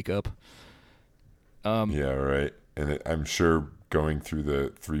make it wake up. Yeah, right. And I'm sure going through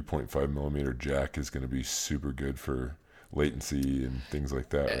the 3.5 millimeter jack is going to be super good for latency and things like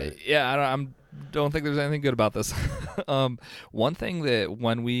that, right? Yeah, I don't think there's anything good about this. One thing that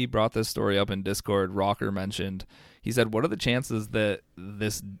when we brought this story up in Discord, Rocker mentioned, he said, what are the chances that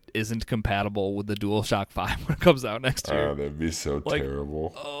this isn't compatible with the DualShock 5 when it comes out next year? That'd be so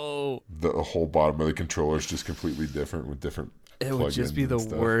terrible. Oh. The whole bottom of the controller is just completely different with different It would just be the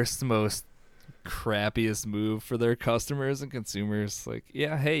stuff. worst, most crappiest move for their customers and consumers. Like,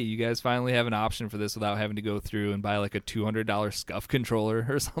 yeah, hey, you guys finally have an option for this without having to go through and buy like a $200 scuff controller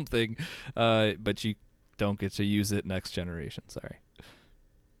or something, but you don't get to use it next generation. Sorry.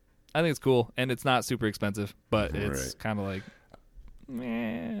 I think it's cool, and it's not super expensive, but it's kind of like,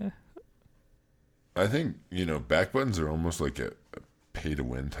 meh. I think, back buttons are almost like a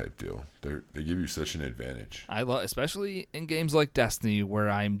pay-to-win type deal. They give you such an advantage. I love, especially in games like Destiny, where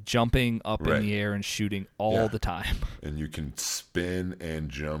I'm jumping up in the air and shooting all the time. And you can spin and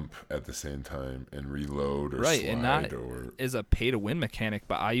jump at the same time and reload or slide. And not is a pay-to-win mechanic,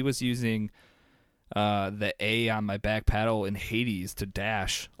 but I was using the A on my back paddle in Hades to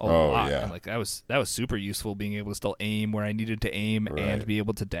dash a lot. Yeah. And like that was super useful, being able to still aim where I needed to aim and be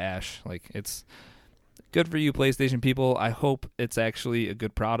able to dash. Like, it's good for you, PlayStation people. I hope it's actually a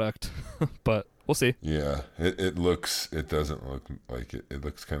good product, but we'll see. Yeah, it doesn't look like it. It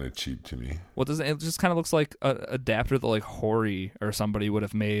looks kind of cheap to me. What does it just kind of looks like an adapter that like Hori or somebody would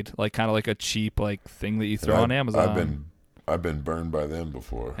have made, like kind of like a cheap like thing that you throw on Amazon. I've been burned by them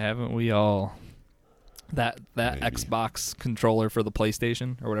before. Haven't we all? That Maybe. Xbox controller for the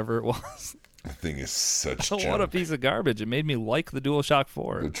PlayStation or whatever it was. The thing is such junk. What a piece of garbage. It made me like the DualShock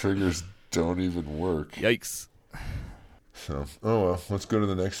 4. The triggers don't even work. Yikes. So, let's go to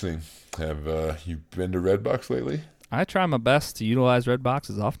the next thing. Have you been to Redbox lately? I try my best to utilize Redbox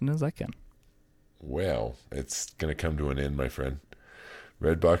as often as I can. Well, it's going to come to an end, my friend.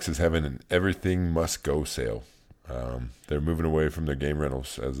 Redbox is having an everything must go sale. They're moving away from their game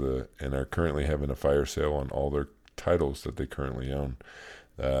rentals and are currently having a fire sale on all their titles that they currently own.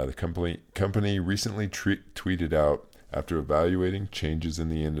 The company recently tweeted out, after evaluating changes in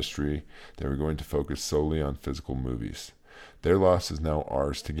the industry, they were going to focus solely on physical movies. Their loss is now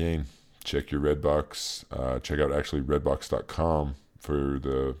ours to gain. Check your Redbox. Check out actually redbox.com for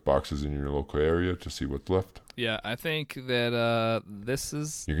the boxes in your local area to see what's left. Yeah, I think that this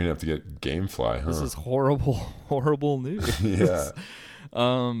is... You're going to have to get Gamefly, huh? This is horrible news. Yeah.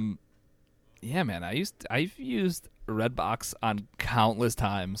 Yeah, man, I've used Redbox on countless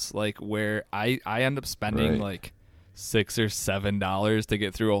times, like where I end up spending like $6 or $7 to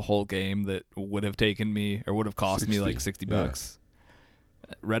get through a whole game that would have taken me or would have cost me like $60. Yeah.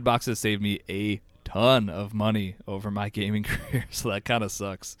 Redbox has saved me a ton of money over my gaming career, so that kind of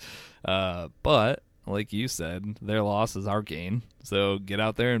sucks. But like you said, their loss is our gain. So get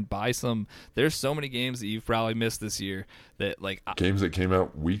out there and buy some. There's so many games that you've probably missed this year that like games that came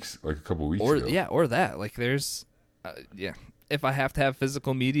out a couple weeks ago. Yeah, or that. Like there's if I have to have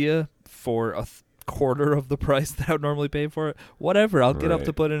physical media for a quarter of the price that I would normally pay for it, whatever. I'll get up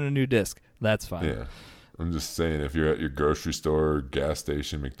to put in a new disc. That's fine. Yeah. I'm just saying, if you're at your grocery store, gas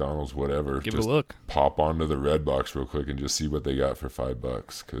station, McDonald's, whatever, give just it a look. Pop onto the Redbox real quick and just see what they got for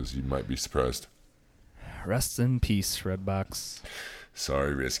 $5, because you might be surprised. Rest in peace, Redbox.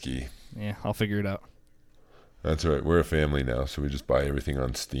 Sorry, Risky. Yeah, I'll figure it out. That's all right. We're a family now, so we just buy everything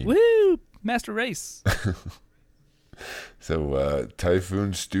on Steam. Woo! Master Race. So,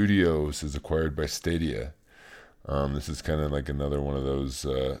 Typhoon Studios is acquired by Stadia. This is kind of like another one of those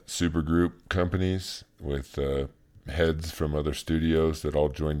supergroup companies with heads from other studios that all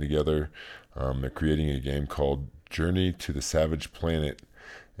join together. They're creating a game called Journey to the Savage Planet,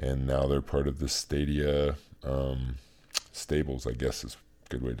 and now they're part of the Stadia stables, I guess is a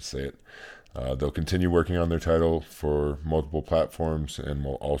good way to say it. They'll continue working on their title for multiple platforms and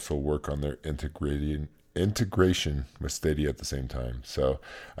will also work on their integration with Stadia at the same time. So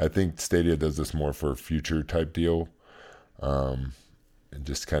I think Stadia does this more for a future type deal, and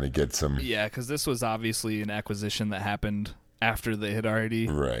just kind of get some... Yeah, because this was obviously an acquisition that happened after they had already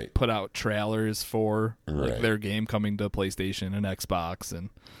put out trailers for like their game coming to PlayStation and Xbox and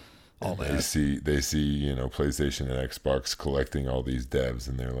all that. They see PlayStation and Xbox collecting all these devs,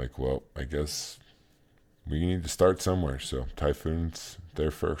 and they're like, well, I guess we need to start somewhere. So Typhoon's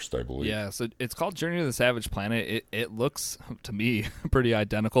there first, I believe. Yeah, so it's called Journey to the Savage Planet. It looks, to me, pretty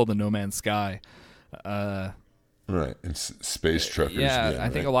identical to No Man's Sky. Right, and space truckers. Yeah, again, I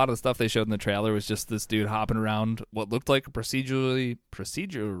think a lot of the stuff they showed in the trailer was just this dude hopping around what looked like a procedurally,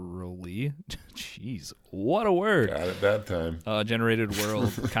 jeez, what a word. Got it that time. Generated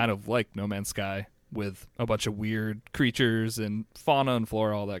world, kind of like No Man's Sky, with a bunch of weird creatures and fauna and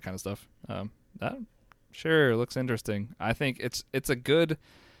flora, all that kind of stuff. That sure looks interesting. I think it's a good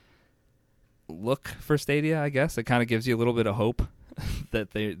look for Stadia, I guess. It kind of gives you a little bit of hope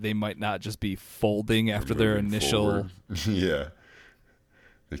that they might not just be folding after their initial yeah,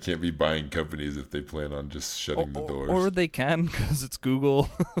 they can't be buying companies if they plan on just shutting the doors, or they can because it's Google.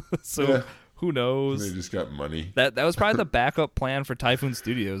 So yeah. Who knows? They just got money. That was probably the backup plan for Typhoon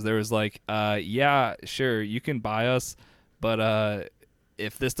Studios. There was like, yeah, sure, you can buy us, but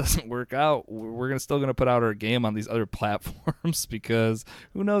if this doesn't work out, we're still gonna put out our game on these other platforms because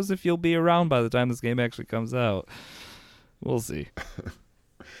who knows if you'll be around by the time this game actually comes out. We'll see.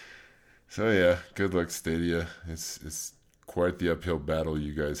 So yeah, good luck, Stadia. It's quite the uphill battle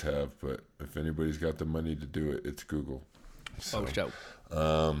you guys have, but if anybody's got the money to do it, it's Google. So,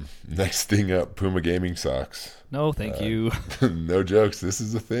 next thing up, Puma gaming socks. No, thank you. No jokes. This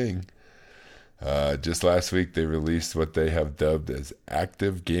is a thing. Just last week, they released what they have dubbed as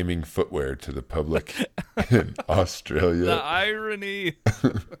active gaming footwear to the public in Australia. The irony.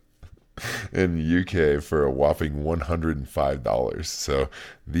 In UK for a whopping $105. So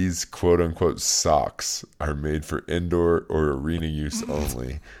these quote-unquote socks are made for indoor or arena use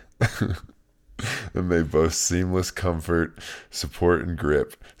only. And they boast seamless comfort, support, and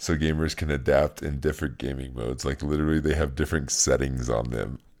grip so gamers can adapt in different gaming modes. Like literally they have different settings on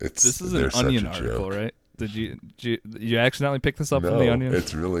them. This is an Onion article, right? Did you accidentally pick this up from the Onion? No,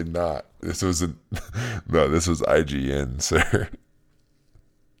 it's really not. This was IGN, sir.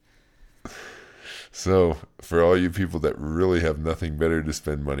 So, for all you people that really have nothing better to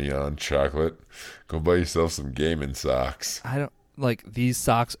spend money on, chocolate, go buy yourself some gaming socks. These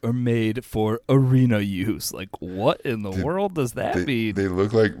socks are made for arena use. Like, what in the world does that mean? They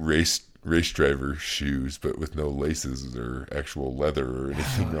look like race driver shoes, but with no laces or actual leather or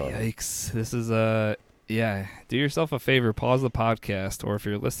anything on them. Yikes. This is do yourself a favor, pause the podcast, or if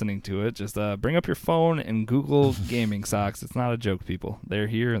you're listening to it, just bring up your phone and Google gaming socks. It's not a joke, people. They're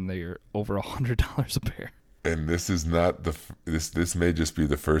here and they're over $100 a pair. And this is not this may just be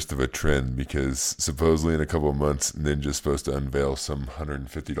the first of a trend because supposedly in a couple of months, Ninja's supposed to unveil some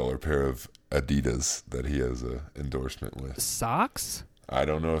 $150 pair of Adidas that he has a endorsement with. Socks? I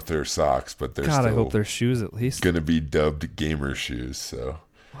don't know if they're socks, but they're I hope they're shoes at least. Going to be dubbed gamer shoes, so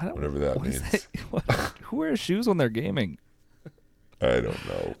whatever that means. Who wears shoes when they're gaming? I don't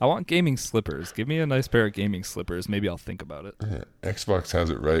know. I want gaming slippers. Give me a nice pair of gaming slippers. Maybe I'll think about it. Yeah, Xbox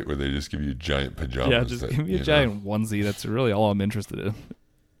has it right where they just give you giant pajamas. Yeah, just give me a giant onesie. That's really all I'm interested in.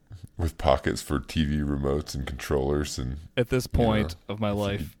 With pockets for TV remotes and controllers. And at this point of my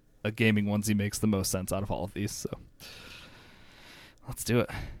life, a gaming onesie makes the most sense out of all of these. So let's do it.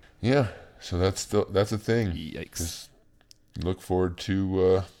 Yeah, so that's a thing. Yikes. Just look forward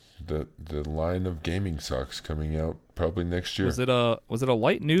to the line of gaming socks coming out probably next year. Was it a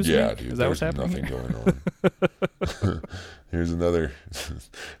light news week? Yeah, dude. Is that what's happening nothing going on. Here's another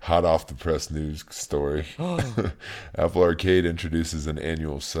hot off the press news story. Apple Arcade introduces an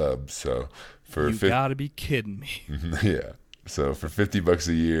annual sub. So you gotta be kidding me. Yeah. So for $50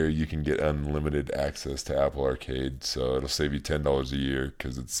 a year, you can get unlimited access to Apple Arcade. So it'll save you $10 a year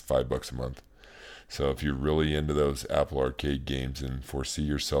because it's $5 a month. So if you're really into those Apple Arcade games and foresee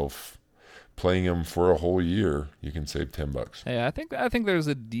yourself playing them for a whole year, you can save $10. Hey, I think there's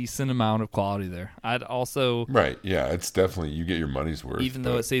a decent amount of quality there. I'd also yeah, it's definitely you get your money's worth. Even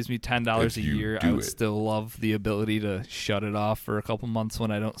though it saves me $10 a year, I would still love the ability to shut it off for a couple months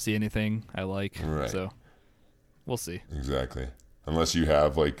when I don't see anything I like. Right. So we'll see. Exactly. Unless you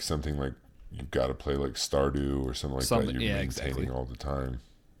have like something like you've got to play like Stardew or something like that you're maintaining all the time,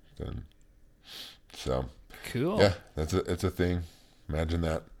 then. So cool. Yeah, it's a thing. Imagine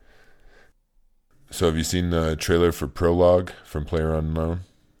that. So have you seen the trailer for Prologue from PlayerUnknown?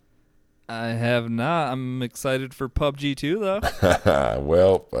 I have not. I'm excited for PUBG 2 though.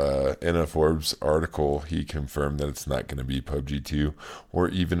 Well, in a Forbes article, he confirmed that it's not going to be PUBG 2 or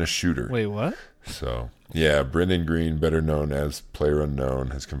even a shooter. Wait, what? So yeah, Brendan Green, better known as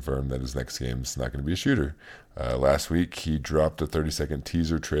PlayerUnknown, has confirmed that his next game is not going to be a shooter. Last week, he dropped a 30-second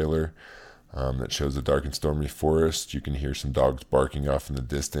teaser trailer that shows a dark and stormy forest. You can hear some dogs barking off in the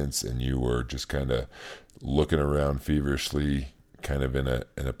distance, and you were just kind of looking around feverishly, kind of in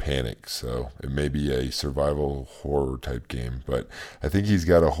a panic. So it may be a survival horror type game, but I think he's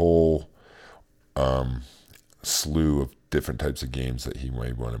got a whole slew of different types of games that he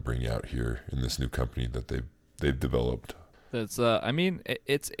might want to bring out here in this new company that they've developed. That's I mean,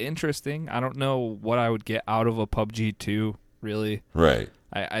 it's interesting. I don't know what I would get out of a PUBG 2, really. Right.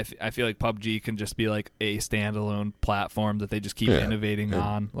 I feel like PUBG can just be like a standalone platform that they just keep innovating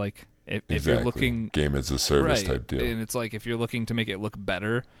on. Like if you're looking game as a service type deal, and it's like if you're looking to make it look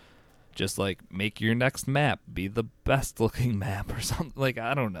better, just like make your next map be the best looking map or something. Like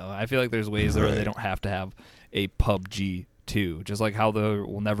I don't know. I feel like there's ways where they don't have to have a PUBG 2, just like how there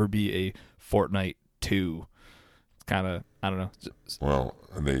will never be a Fortnite 2. It's kind of I don't know. Well,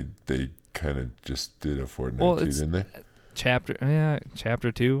 they kind of just did a Fortnite 2, didn't they?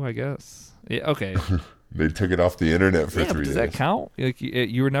 Chapter 2, I guess. Yeah, okay. They took it off the internet for 3 days. Does that count? Like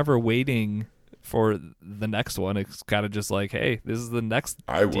you were never waiting for the next one. It's kind of just like, hey, this is the next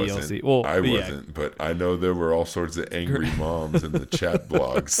DLC. Well, I wasn't, but I know there were all sorts of angry moms in the chat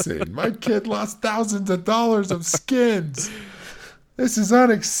blogs saying, "My kid lost thousands of dollars of skins. This is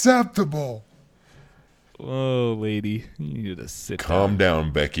unacceptable." Oh, lady, you need to sit Calm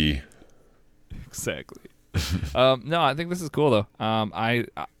down, Becky. Exactly. No, I think this is cool though. I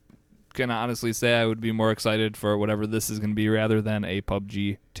can honestly say I would be more excited for whatever this is going to be rather than a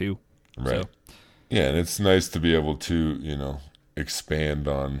PUBG 2. Right. So. Yeah, and it's nice to be able to, expand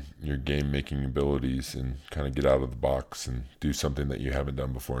on your game making abilities and kind of get out of the box and do something that you haven't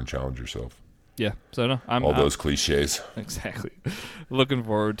done before and challenge yourself. Yeah. So no, all those cliches. Exactly. Looking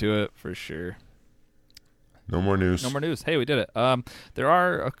forward to it for sure. No more news. Hey, we did it. There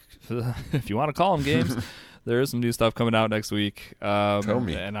are, if you want to call them games, there is some new stuff coming out next week. Tell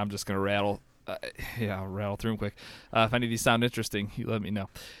me. And I'm just going to rattle through them quick. If any of these sound interesting, you let me know.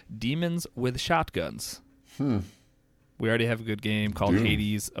 Demons with Shotguns. We already have a good game called Doom.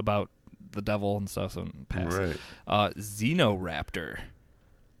 Hades about the devil and stuff. So pass. Right. Xenoraptor.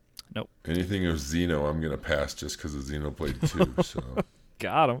 Nope. Anything of Xeno, I'm going to pass just because of Xenoblade 2. So.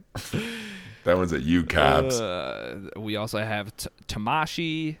 Got him. That one's at you, Cobbs. We also have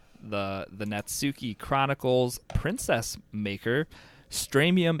Tamashi, the Natsuki Chronicles, Princess Maker,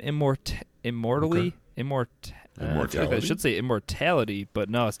 Stramium Immortality. Immortality? I should say Immortality, but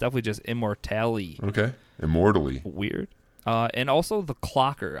no, it's definitely just Immortality. Okay. Immortally. Weird. And also the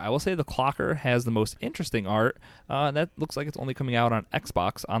Clocker. I will say the Clocker has the most interesting art. That looks like it's only coming out on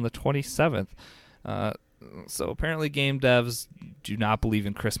Xbox on the 27th. So apparently game devs do not believe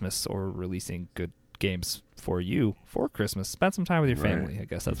in Christmas or releasing good games for you for Christmas. Spend some time with your family. I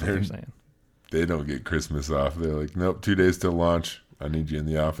guess that's what they're saying. They don't get Christmas off. They're like, nope, 2 days till launch. I need you in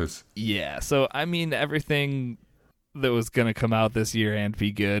the office. Yeah. So, I mean, everything that was going to come out this year and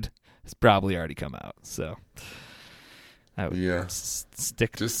be good has probably already come out. So I would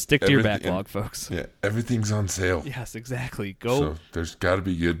stick to your backlog, folks. Yeah. Everything's on sale. Yes, exactly. Go. So there's got to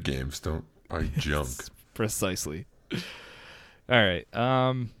be good games. Don't buy junk. Precisely. All right.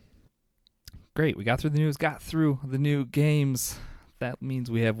 Great. We got through the news, got through the new games. That means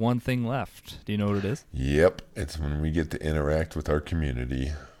we have one thing left. Do you know what it is? Yep. It's when we get to interact with our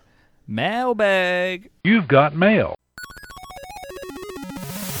community. Mailbag. You've got mail.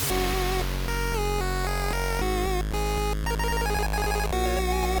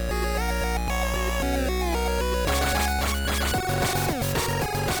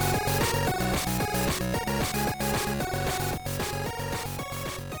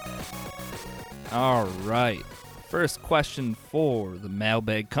 All right. First question for the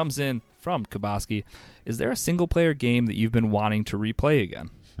mailbag comes in from Kaboski. Is there a single-player game that you've been wanting to replay again?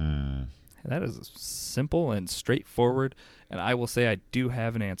 That is simple and straightforward, and I will say I do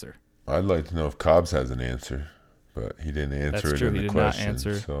have an answer. I'd like to know if Cobbs has an answer, but he didn't answer That's it true. in He the did question. not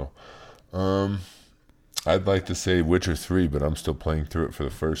answer. So, I'd like to say Witcher 3, but I'm still playing through it for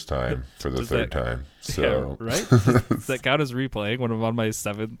the first time, for the third time. So, yeah, right? Does that count as replaying when I'm on my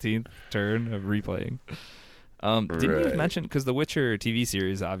 17th turn of replaying? Didn't you mention, because the Witcher TV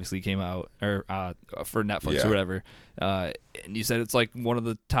series obviously came out or for Netflix or whatever, and you said it's like one of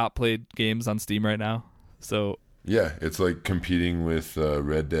the top played games on Steam right now. So yeah, it's like competing with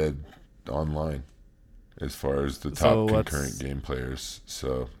Red Dead Online as far as the top concurrent game players.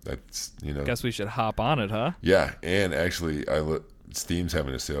 So that's, guess we should hop on it, huh? Yeah, and actually Steam's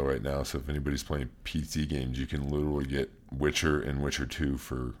having a sale right now, so if anybody's playing PC games, you can literally get Witcher and Witcher 2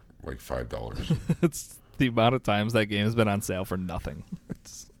 for like $5. It's the amount of times that game has been on sale for nothing.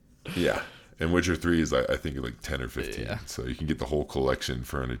 Yeah, and Witcher 3 is I think like 10 or 15. Yeah. So you can get the whole collection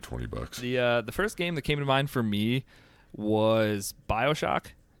for under $20. The first game that came to mind for me was BioShock.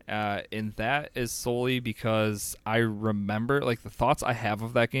 and that is solely because I remember, like, the thoughts I have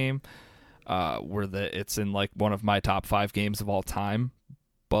of that game were that it's in, like, one of my top 5 games of all time,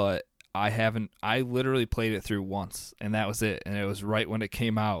 but I literally played it through once, and that was it, and it was right when it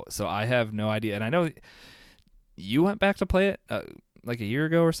came out, so I have no idea. And I know you went back to play it like a year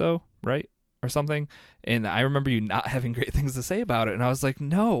ago or so, right? Or something, and I remember you not having great things to say about it, and I was like,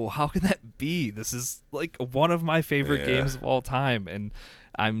 no, how can that be? This is like one of my favorite games of all time, and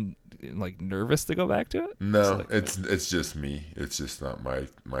I'm like nervous to go back to it. No, it's just me. It's just not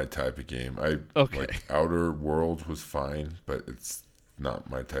my type of game. Like Outer Worlds was fine, but it's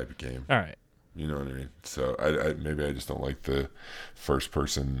not my type of game. All right. You know what I mean? So I maybe I just don't like the first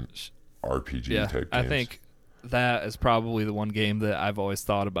person RPG type games. I think that is probably the one game that I've always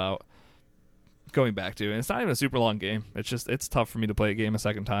thought about going back to, and it's not even a super long game. It's tough for me to play a game a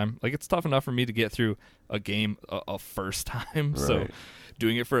second time. Like, it's tough enough for me to get through a game a first time. Right. So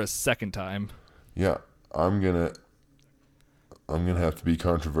doing it for a second time. Yeah, I'm gonna have to be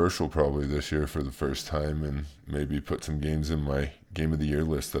controversial probably this year for the first time, and maybe put some games in my game of the year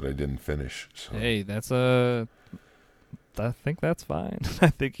list that I didn't finish. So. Hey, I think that's fine. I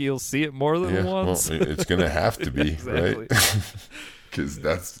think you'll see it more than once. Well, it's gonna have to be exactly. Right. Because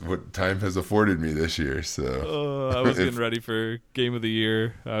that's what time has afforded me this year. So I was getting ready for Game of the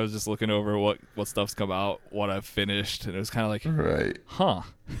Year. I was just looking over what stuff's come out, what I've finished, and it was kind of like, right,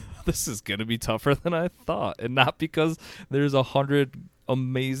 this is gonna be tougher than I thought, and not because there's 100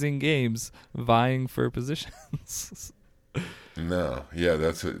 amazing games vying for positions. No, yeah,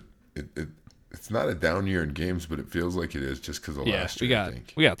 that's what it. It's not a down year in games, but it feels like it is just because of last year. I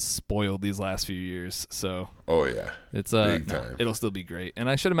think we got spoiled these last few years, so it's big time. It'll still be great. And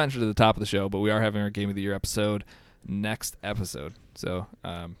I should have mentioned at the top of the show, but we are having our Game of the Year episode next episode, so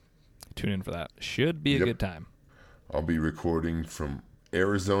tune in for that. Should be a good time. I'll be recording from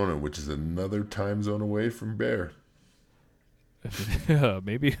Arizona, which is another time zone away from Bear.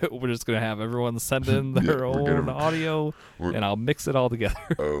 Maybe we're just going to have everyone send in their own audio, and I'll mix it all together.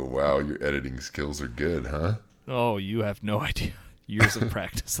 Oh, wow. Your editing skills are good, huh? Oh, you have no idea. Years of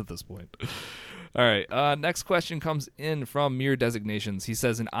practice at this point. All right. Next question comes in from Mere Designations. He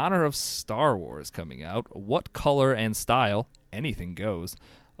says, in honor of Star Wars coming out, what color and style, anything goes,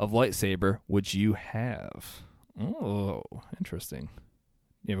 of lightsaber would you have? Oh, interesting.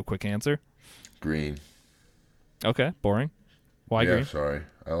 You have a quick answer? Green. Okay. Boring. Why green? Sorry.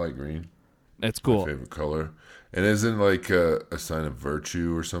 I like green. It's cool. My favorite color. And isn't like a sign of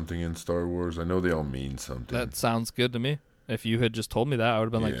virtue or something in Star Wars? I know they all mean something. That sounds good to me. If you had just told me that, I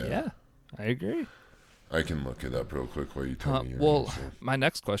would have been like, yeah, I agree. I can look it up real quick while you tell me. My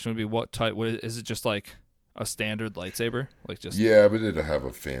next question would be, what type? Is it just like a standard lightsaber? Like just but it'll have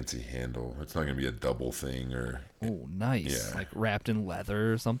a fancy handle. It's not going to be a double thing or... Oh, nice. Yeah. Like wrapped in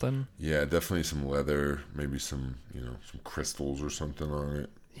leather or something? Yeah, definitely some leather, maybe some, some crystals or something on it.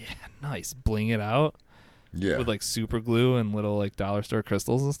 Yeah, nice. Bling it out. Yeah. With like super glue and little like dollar store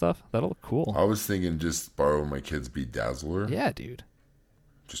crystals and stuff. That'll look cool. I was thinking just borrow my kid's Bedazzler. Yeah, dude.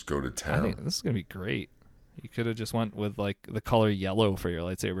 Just go to town. I think this is going to be great. You could have just went with like the color yellow for your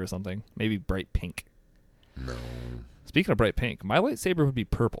lightsaber or something. Maybe bright pink. No. Speaking of bright pink, my lightsaber would be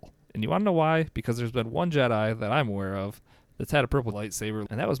purple. And you want to know why? Because there's been one Jedi that I'm aware of that's had a purple lightsaber,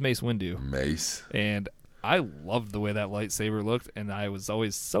 and that was Mace Windu. Mace. And I loved the way that lightsaber looked, and I was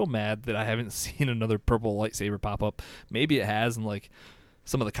always so mad that I haven't seen another purple lightsaber pop up. Maybe it has in like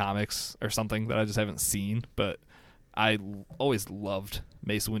some of the comics or something that I just haven't seen, but I always loved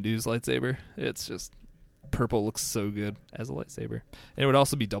Mace Windu's lightsaber. It's just... purple looks so good as a lightsaber. And it would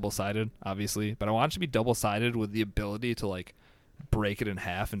also be double-sided, obviously, but I want it to be double-sided with the ability to like break it in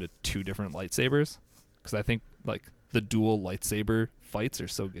half into 2 different lightsabers, because I think like the dual lightsaber fights are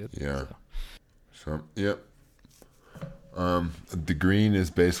so good. Yeah. So yep. The green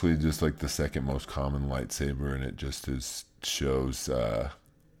is basically just like the second most common lightsaber, and it just shows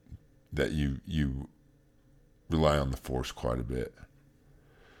that you rely on the Force quite a bit.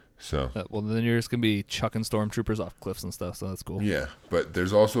 So well, then you're just gonna be chucking stormtroopers off cliffs and stuff. So that's cool. Yeah, but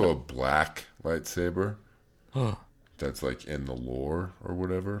there's also a black lightsaber that's like in the lore or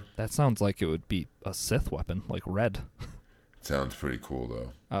whatever. That sounds like it would be a Sith weapon, like red. Sounds pretty cool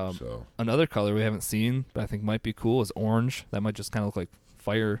though. So another color we haven't seen, but I think might be cool, is orange. That might just kind of look like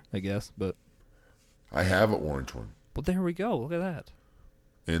fire, I guess. But I have an orange one. Well, there we go. Look at that.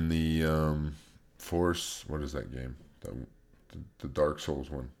 In the Force, what is that game? The Dark Souls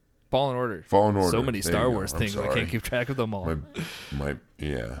one. Fallen Order. So many Star Wars things. I can't keep track of them all. My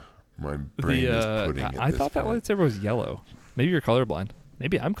brain is putting it. I thought that lightsaber was yellow. Maybe you're colorblind.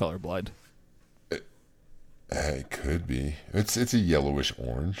 Maybe I'm colorblind. It could be. It's a yellowish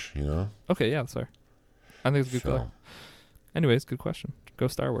orange, you know. Okay, yeah, that's fair. I think it's a good color. Anyways, good question. Go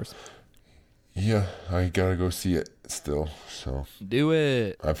Star Wars. Yeah, I gotta go see it still. So do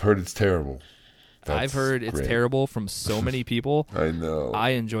it. I've heard it's terrible. I've heard it's terrible from so many people. I know.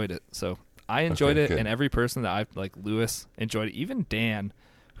 I enjoyed it. So I enjoyed it, and every person that I've like Lewis enjoyed it. Even Dan,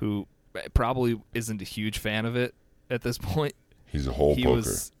 who probably isn't a huge fan of it at this point. He's a hole poker.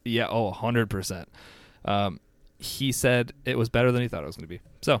 100%. He said it was better than he thought it was going to be.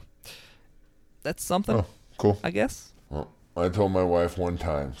 So that's something. Oh, cool. I guess. Well, I told my wife one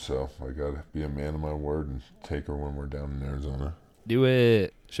time, so I got to be a man of my word and take her when we're down in Arizona. Do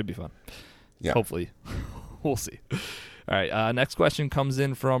it. Should be fun. Yeah. Hopefully. We'll see. All right. Next question comes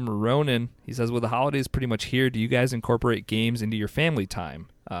in from Ronan. He says, with the holidays pretty much here, do you guys incorporate games into your family time?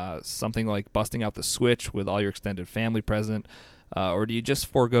 Something like busting out the Switch with all your extended family present, or do you just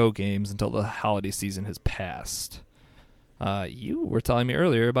forego games until the holiday season has passed? You were telling me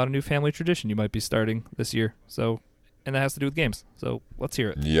earlier about a new family tradition you might be starting this year, and that has to do with games. So let's hear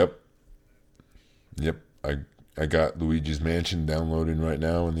it. Yep. I got Luigi's Mansion downloading right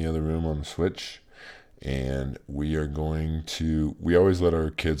now in the other room on the Switch, and we always let our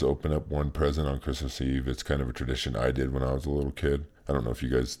kids open up one present on Christmas Eve. It's kind of a tradition I did when I was a little kid. I don't know if you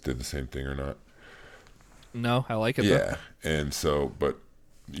guys did the same thing or not. No, I like it. Yeah, though. And so, but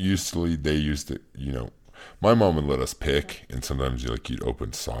usually they used to, my mom would let us pick, and sometimes you'd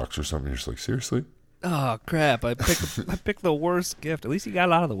open socks or something. You're just like, seriously? Oh crap! I picked the worst gift. At least you got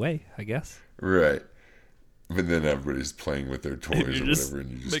it out of the way, I guess. Right. But then everybody's playing with their toys or whatever,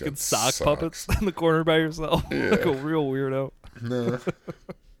 and you just making got sock socks. puppets in the corner by yourself, like a real weirdo. No.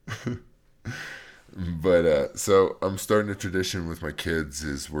 But so I'm starting a tradition with my kids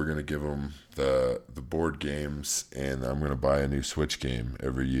is we're gonna give them the board games, and I'm gonna buy a new Switch game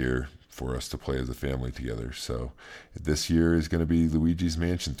every year for us to play as a family together. So this year is gonna be Luigi's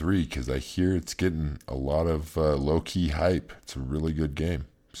Mansion 3 because I hear it's getting a lot of low key hype. It's a really good game.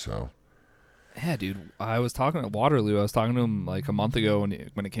 So. Yeah, dude. I was talking to Waterloo. I was talking to him like a month ago when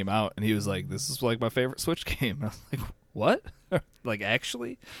it came out, and he was like, "This is like my favorite Switch game." I was like, "What?" Like,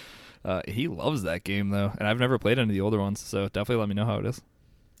 actually? He loves that game though, and I've never played any of the older ones, so definitely let me know how it is.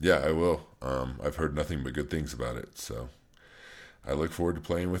 Yeah, I will. I've heard nothing but good things about it, so I look forward to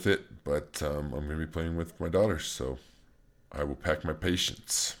playing with it. But I'm going to be playing with my daughters, so I will pack my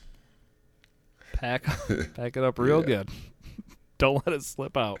patience. Pack it up real good. Don't let it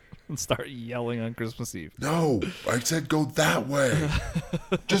slip out and start yelling on Christmas Eve. No, I said go that way.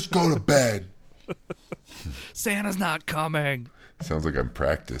 Just go to bed. Santa's not coming. Sounds like I'm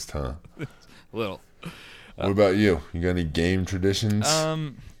practiced, huh? A little. What about you? You got any game traditions?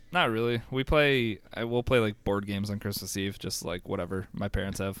 Not really. We'll play like board games on Christmas Eve, just like whatever my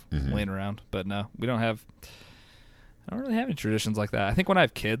parents have laying around. But no, I don't really have any traditions like that. I think when I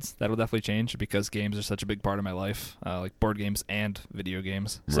have kids, that'll definitely change because games are such a big part of my life, like board games and video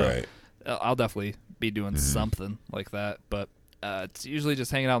games. So right. I'll definitely be doing something like that. But it's usually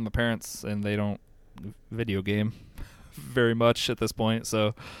just hanging out with my parents, and they don't video game very much at this point.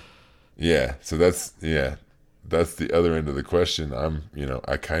 So yeah, so that's the other end of the question.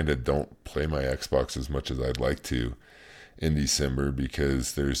 I kind of don't play my Xbox as much as I'd like to in December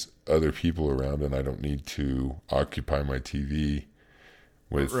because there's other people around and I don't need to occupy my TV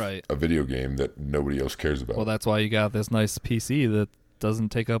with a video game that nobody else cares about. Well, that's why you got this nice PC that doesn't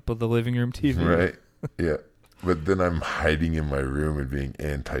take up the living room TV. Right. Yeah. But then I'm hiding in my room and being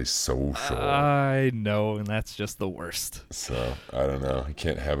antisocial. I know, and that's just the worst. So, I don't know. You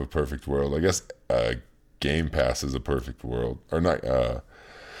can't have a perfect world. I guess Game Pass is a perfect world. Or not, xCloud.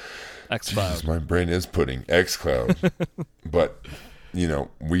 Jeez, my brain is pudding. xCloud. But,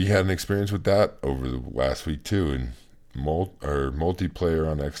 we had an experience with that over the last week too, and multiplayer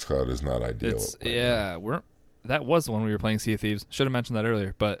on xCloud is not ideal. That was the one we were playing Sea of Thieves. Should have mentioned that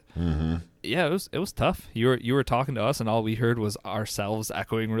earlier, but yeah, it was tough. You were talking to us, and all we heard was ourselves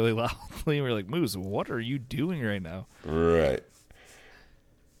echoing really loudly. We were like, "Moose, what are you doing right now?" Right.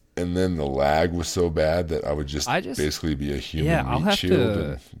 And then the lag was so bad that I would just basically be a human meat shield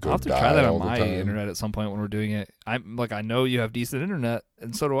and go I'll have to die try that all on my the time. internet at some point when we're doing it. I'm like, I know you have decent internet,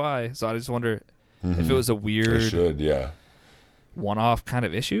 and so do I. So I just wonder if it was a weird one-off kind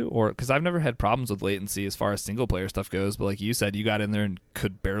of issue, or because I've never had problems with latency as far as single-player stuff goes. But like you said, you got in there and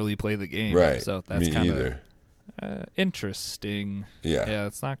could barely play the game, right? So that's kind of interesting. Yeah,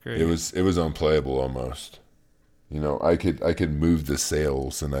 it's not great. It was unplayable almost. I could move the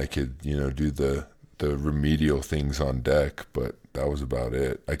sails and I could do the remedial things on deck, but that was about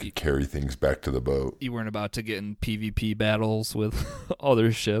it. I could carry things back to the boat. You weren't about to get in PvP battles with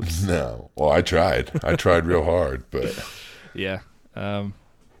other ships. No. Well, I tried. I tried real hard, but Yeah.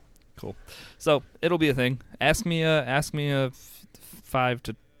 Cool. So it'll be a thing. Ask me 5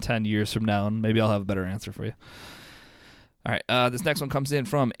 to 10 years from now, and maybe I'll have a better answer for you. All right. This next one comes in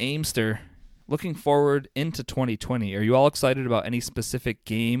from Aimster. Looking forward into 2020, are you all excited about any specific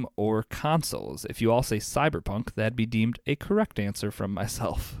game or consoles? If you all say Cyberpunk, that'd be deemed a correct answer from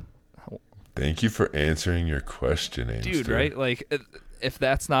myself. thank you for answering your question, Aimster. Dude, right? Like, if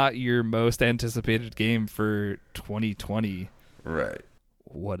that's not your most anticipated game for 2020, Right.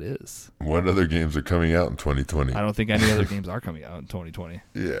 what is? What other games are coming out in 2020? I don't think any other games are coming out in 2020.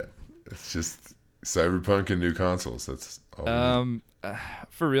 Yeah. It's just Cyberpunk and new consoles. That's all. We need.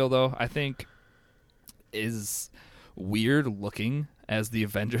 For real though, I think is weird looking as the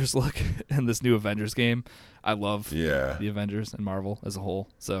Avengers look in this new Avengers game. I love Yeah. the Avengers and Marvel as a whole,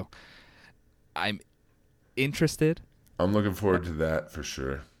 so I'm interested. I'm looking forward to that for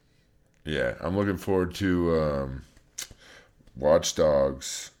sure. Yeah, I'm looking forward to Watch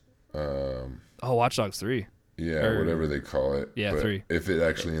Dogs. Watch Dogs 3. Yeah, Or- whatever they call it. Yeah, But 3. If it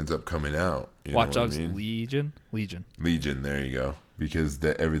actually ends up coming out. You Watch know what Dogs I mean? Legion. Legion, there you go. Because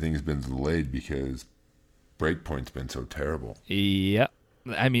everything's been delayed because Breakpoint's been so terrible. Yeah.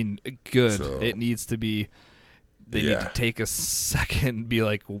 I mean, good. So- It needs to be. They need Yeah. to take a second and be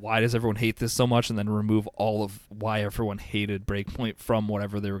like, why does everyone hate this so much? And then remove all of why everyone hated Breakpoint from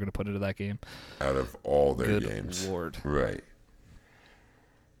whatever they were going to put into that game. Out of all their Good games. Lord. Right.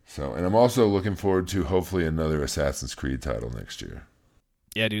 So, and I'm also looking forward to hopefully another Assassin's Creed title next year.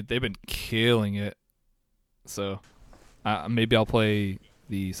 Yeah, dude, they've been killing it. So maybe I'll play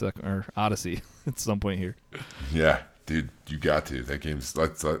the second or Odyssey at some point here. Yeah, dude, you got to. That game's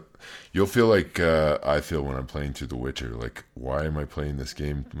you'll feel like I feel when I'm playing through The Witcher. Like, why am I playing this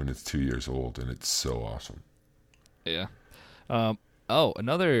game when it's 2 years old and it's so awesome? Yeah.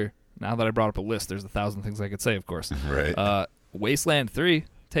 Another. Now that I brought up a list, there's 1,000 things I could say. Of course. Right. Wasteland 3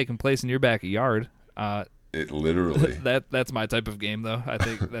 taking place in your backyard. It literally. That's my type of game, though. I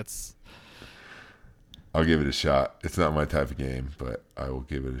think that's. I'll give it a shot. It's not my type of game, but I will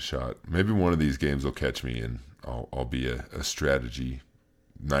give it a shot. Maybe one of these games will catch me, and I'll be a strategy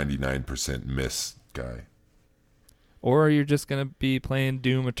 99% miss guy. Or you're just gonna be playing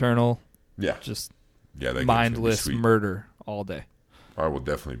Doom Eternal, Yeah. just Yeah, that game's gonna be mindless sweet. murder all day. I will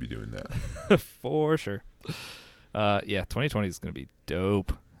definitely be doing that. For sure. 2020 is gonna be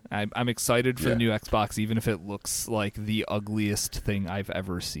dope. I'm excited for the new Xbox, even if it looks like the ugliest thing I've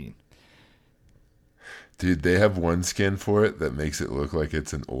ever seen. Dude, they have one skin for it that makes it look like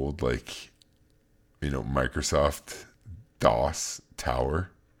it's an old, Microsoft DOS tower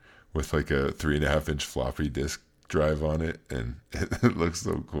with like a 3.5-inch floppy disk drive on it, and it looks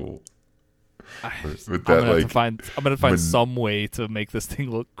so cool. With that, I'm gonna find some way to make this thing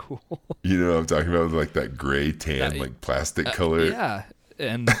look cool. You know what I'm talking about? Like that gray tan, plastic color. Yeah,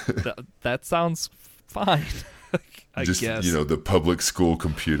 and that sounds fine. I Just, guess. the public school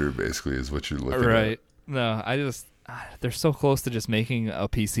computer basically is what you're looking Right. at. No, they're so close to just making a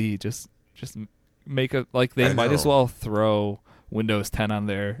PC. Just make a they might as well throw Windows 10 on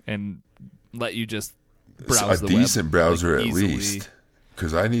there and let you just browse a the web, decent browser at easily. least,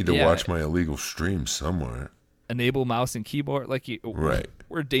 because I need to watch my illegal stream somewhere. Enable mouse and keyboard. Right.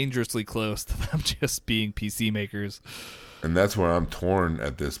 We're dangerously close to them just being PC makers. And that's where I'm torn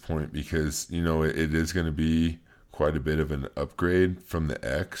at this point, because it is going to be quite a bit of an upgrade from the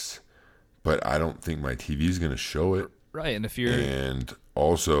X, but I don't think my TV is going to show it. Right, and if you're And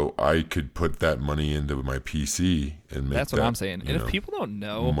also, I could put that money into my PC and make that's what I'm saying. And if people don't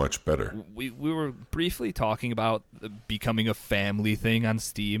know, much better. We were briefly talking about becoming a family thing on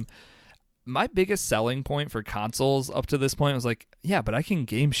Steam. My biggest selling point for consoles up to this point was but I can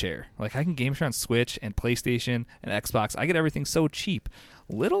game share. I can game share on Switch and PlayStation and Xbox. I get everything so cheap.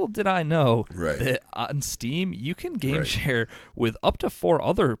 Little did I know that on Steam, you can game share with up to 4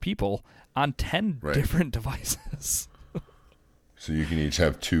 other people on 10 different devices. So you can each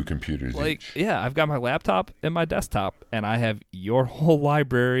have 2 computers each. Yeah, I've got my laptop and my desktop, and I have your whole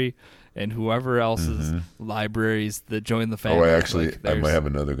library and whoever else's libraries that join the family. I might have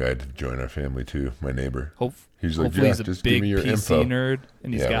another guy to join our family too, my neighbor. He's like, hopefully he's a just big give me your PC info. nerd,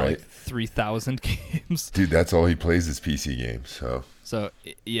 and he's got 3,000 games. Dude, that's all he plays is PC games. So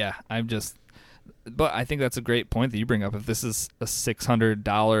yeah, but I think that's a great point that you bring up. If this is a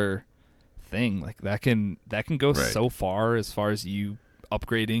 $600 thing, that can go so far as you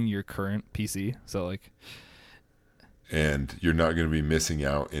upgrading your current PC. So and you're not going to be missing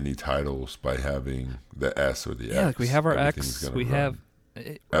out any titles by having the S or the X. Yeah, like we have our Everything's X, gonna we run. have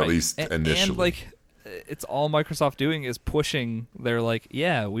At least initially. and like it's all Microsoft doing is pushing. They're like,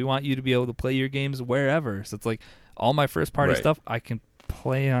 yeah, we want you to be able to play your games wherever. So it's like all my first party Right. stuff I can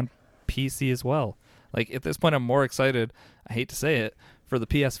play on PC as well. Like at this point, I'm more excited. I hate to say it, for the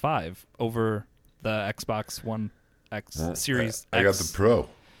PS5 over the Xbox One X Well, Series. I got X. the Pro,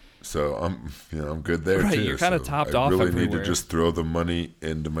 so I'm good there Right, too. you're kinda so topped I off really need everywhere. to just throw the money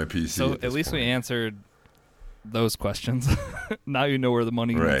into my PC. So at this least we point. answered those questions. Now you know where the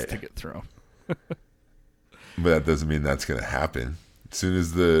money needs Right. to get thrown. But that doesn't mean that's going to happen. As soon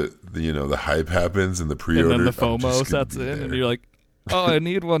as the the hype happens and the pre-order, And then the I'm FOMO just gonna sets be in, there. and you're like, oh, I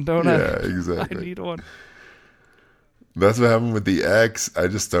need one, don't yeah, I? exactly. I need one. That's what happened with the X. I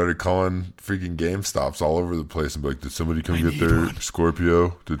just started calling freaking GameStops all over the place and be like, did somebody come get their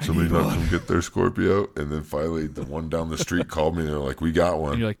Scorpio? Did somebody not come get their Scorpio? And then finally the one down the street called me and they're like, we got And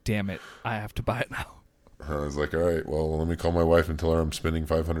one. you're like, damn it, I have to buy it now. I was like, all right, well, let me call my wife and tell her I'm spending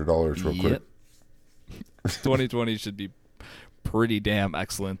 $500 real quick. 2020 should be pretty damn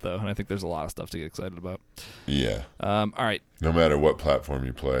excellent, though, and I think there's a lot of stuff to get excited about. Yeah. All right, No matter what platform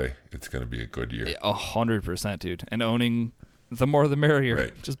you play, it's going to be a good year. 100%, dude. And owning the more the merrier.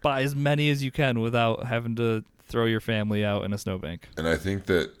 Right. Just buy as many as you can without having to throw your family out in a snowbank. And I think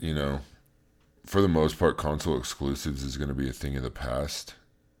that, for the most part, console exclusives is going to be a thing of the past.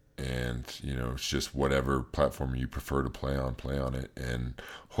 And, it's just whatever platform you prefer to play on it. And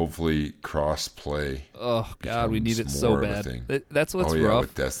hopefully cross-play. Oh, God, we need it becomes so more of a bad. thing. That's what's oh, yeah, rough.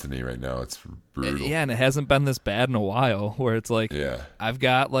 with Destiny right now, it's brutal. Yeah, and it hasn't been this bad in a while, where it's like, Yeah. I've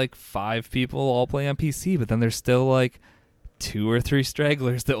got like 5 people all play on PC, but then there's still like 2 or 3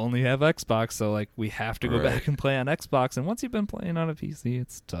 stragglers that only have Xbox, so like we have to go Right. back and play on Xbox, and once you've been playing on a PC,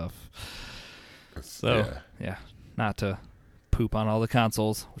 it's tough. So, yeah, not to poop on all the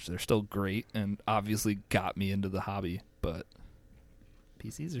consoles, which they're still great and obviously got me into the hobby, but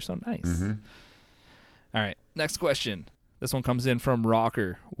PCs are so nice. Mhm. All right, next question. This one comes in from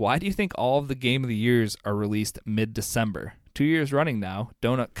Rocker. Why do you think all of the Game of the Years are released mid-December? 2 years running now,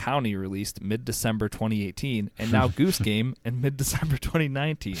 Donut County released mid-December 2018, and now Goose Game in mid-December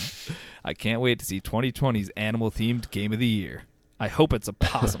 2019. I can't wait to see 2020's animal-themed Game of the Year. I hope it's a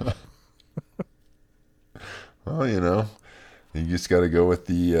possum. Well, you just got to go with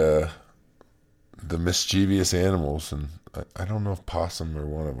the mischievous animals, and I don't know if possum are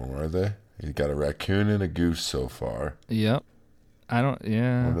one of them. Are they? You got a raccoon and a goose so far. Yep. What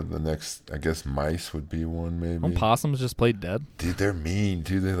are the next? I guess mice would be one, maybe. Don't possums just play dead? Dude, they're mean.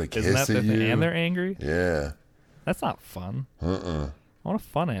 Dude, they like Isn't hiss that at the you. thing? And they're angry? Yeah. That's not fun. I I want a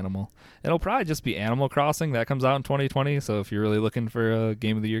fun animal. It'll probably just be Animal Crossing. That comes out in 2020, so if you're really looking for a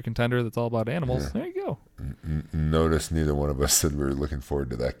Game of the Year contender that's all about animals, there you go. Notice neither one of us said we were looking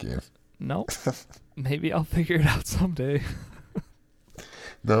forward to that game. Nope. Maybe I'll figure it out someday.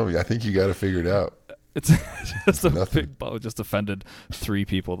 No, I think you got to figure it out. It's just a Nothing. big ball. Just offended 3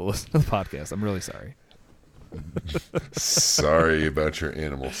 people to listen to the podcast. I'm really sorry. Sorry about your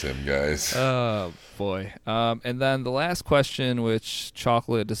animal sim, guys. Oh, boy. And then the last question, which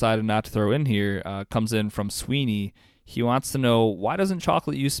Chocolate decided not to throw in here, comes in from Sweeney. He wants to know, why doesn't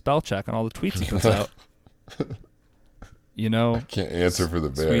Chocolate use spell check on all the tweets he puts out? Can't answer for the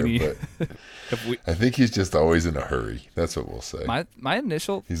bear, Sweeney, but if we, I think he's just always in a hurry. That's what we'll say. my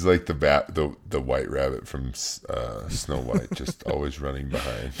initial He's like the white rabbit from Snow White, just always running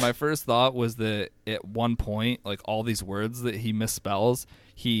behind. My first thought was that at one point, like all these words that he misspells,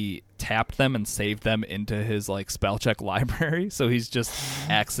 he tapped them and saved them into his like spell check library. So he's just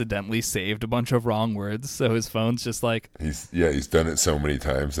accidentally saved a bunch of wrong words. So his phone's just like, He's done it so many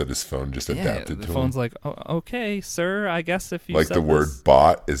times that his phone just adapted the to phone's him. like, oh, okay, sir, I guess if you Like said the word this-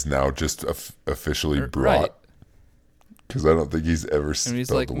 bot is now just officially Right. brought. Because I don't think he's ever And spelled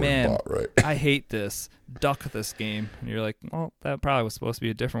he's like, the word man, bot right. I hate this. Duck this game. And you're like, well, that probably was supposed to be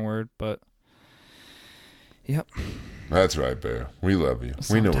a different word, but yep. That's right, Bear. We love you.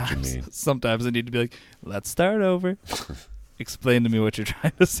 We know what you mean. Sometimes I need to be like, let's start over. Explain to me what you're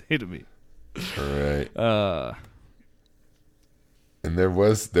trying to say to me. All right. Uh, And there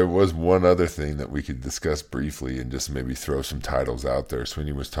was one other thing that we could discuss briefly and just maybe throw some titles out there.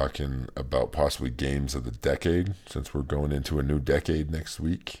 Sweeney was talking about possibly games of the decade, since we're going into a new decade next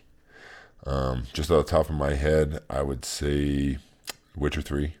week. Just off the top of my head, I would say Witcher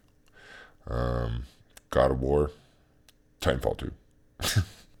 3, God of War, Titanfall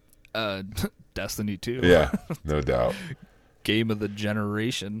 2. Destiny 2. Yeah, no doubt. Game of the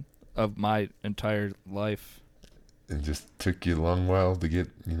generation of my entire life. it just took you a long while to get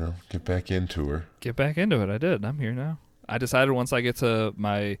back into her. Get back into it. I did. I'm here now. I decided once I get to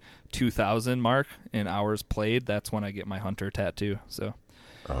my 2,000 mark in hours played, that's when I get my hunter tattoo. So,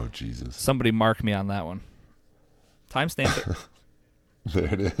 oh Jesus! Somebody mark me on that one. Timestamp it.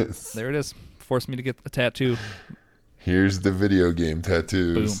 There it is. There it is. Forced me to get a tattoo. Here's the video game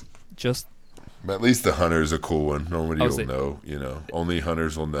tattoos. Boom. Just. At least the hunter's a cool one. Nobody will know. Only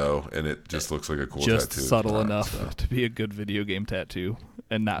hunters will know, and it just looks like a cool tattoo. Just subtle enough to be a good video game tattoo,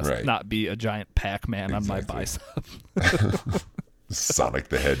 and not be a giant Pac-Man on my bicep. Sonic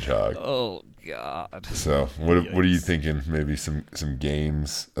the Hedgehog. Oh God. So what are you thinking? Maybe some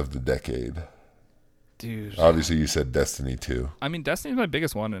games of the decade. Dude. Obviously, you said Destiny 2. I mean, Destiny's my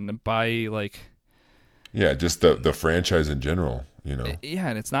biggest one, and by yeah, just the franchise in general. Yeah,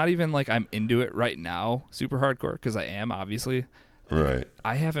 and it's not even like I'm into it right now, super hardcore, because I am, obviously. Right.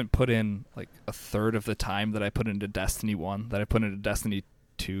 I haven't put in like a third of the time that I put into Destiny 1 that I put into Destiny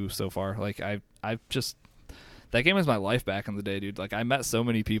 2 so far. Like, I've just... That game was my life back in the day, dude. Like, I met so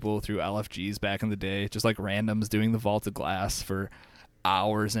many people through LFGs back in the day, just like randoms doing the Vault of Glass for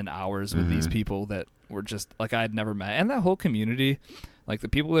hours and hours with these people that were just, like, I had never met. And that whole community, like, the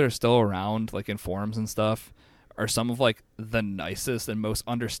people that are still around, like, in forums and stuff, are some of like the nicest and most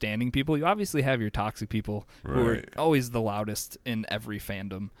understanding people. You obviously have your toxic people who are always the loudest in every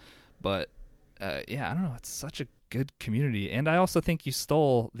fandom, but yeah, I don't know. It's such a good community, and I also think you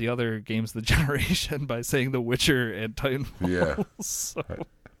stole the other games of the generation by saying The Witcher and Titanfall. Yeah, so.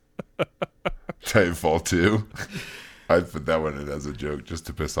 Titanfall 2. I put that one in as a joke just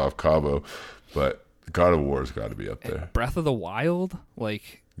to piss off Cabo, but God of War's got to be up there. And Breath of the Wild,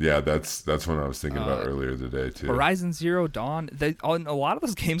 like. Yeah, that's one I was thinking about earlier today too. Horizon Zero Dawn. A lot of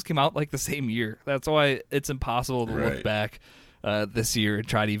those games came out like the same year. That's why it's impossible to look back this year and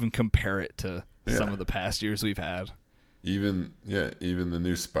try to even compare it to some of the past years we've had. Even the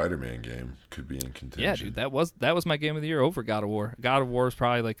new Spider-Man game could be in contention. Yeah, dude, that was my game of the year over God of War. God of War is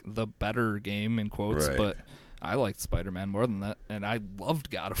probably like the better game in quotes, but I liked Spider-Man more than that, and I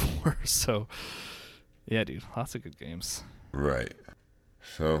loved God of War. So, yeah, dude, lots of good games. Right.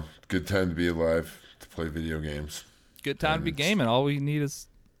 So, good time to be alive, to play video games. Good time to be gaming. All we need is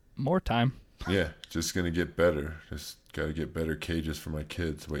more time. Yeah, just going to get better. Just got to get better cages for my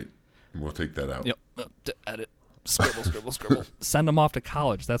kids. Wait, we'll take that out. Yep. Edit. Scribble. Send them off to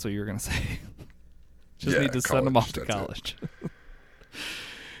college. That's what you were going to say. Need to send them off to college.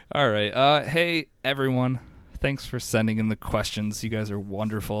 All right. Hey, everyone. Thanks for sending in the questions. You guys are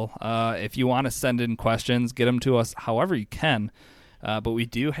wonderful. If you want to send in questions, get them to us however you can. But we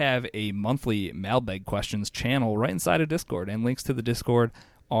do have a monthly mailbag questions channel right inside of Discord, and links to the Discord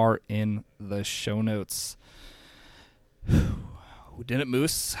are in the show notes. We did it,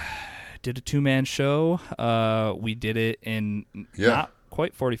 Moose. Did a 2-man show. We did it in not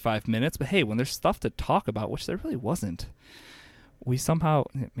quite 45 minutes, but hey, when there's stuff to talk about, which there really wasn't, we somehow,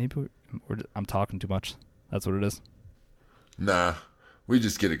 I'm talking too much. That's what it is. Nah. We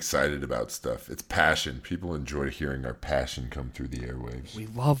just get excited about stuff. It's passion. People enjoy hearing our passion come through the airwaves. We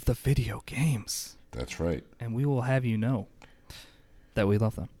love the video games. That's right. And we will have you know that we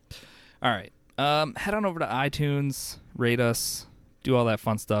love them. All right. Head on over to iTunes, rate us, do all that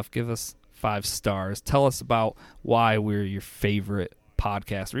fun stuff. Give us 5 stars. Tell us about why we're your favorite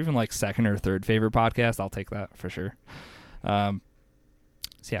podcast, or even like second or third favorite podcast. I'll take that for sure.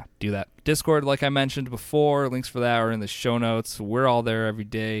 So yeah, do that. Discord, like I mentioned before, links for that are in the show notes. We're all there every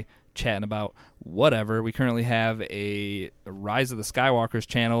day chatting about whatever. We currently have a Rise of the Skywalkers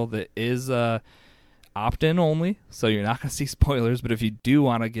channel that is opt-in only, so you're not going to see spoilers. But if you do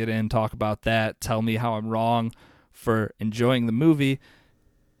want to get in, talk about that, tell me how I'm wrong for enjoying the movie,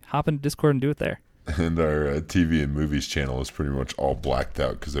 hop into Discord and do it there. And our TV and movies channel is pretty much all blacked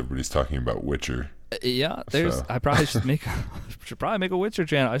out because everybody's talking about Witcher. Yeah, I probably should make a Witcher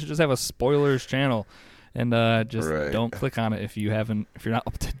channel. I should just have a spoilers channel, and just don't click on it if you're not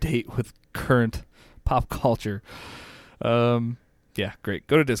up to date with current pop culture. Yeah, great.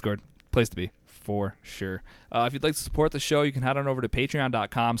 Go to Discord, place to be for sure. If you'd like to support the show, you can head on over to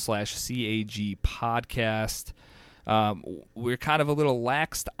patreon.com/CAG podcast. We're kind of a little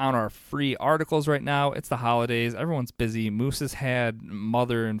laxed on our free articles right now. It's the holidays. Everyone's busy. Moose has had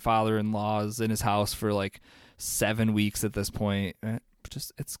mother and father-in-laws in his house for like 7 weeks at this point.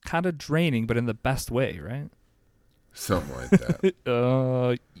 It's kind of draining, but in the best way, right? Something like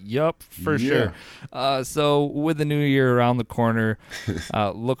that. Yup, for sure. So with the new year around the corner,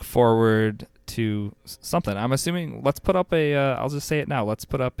 look forward to something. I'm assuming, let's put up I'll just say it now. Let's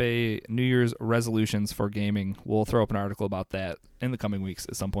put up a New Year's resolutions for gaming. We'll throw up an article about that in the coming weeks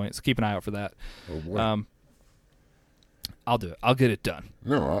at some point. So keep an eye out for that. Oh boy. I'll do it. I'll get it done.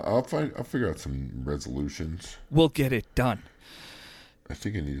 No, I'll figure out some resolutions. We'll get it done. I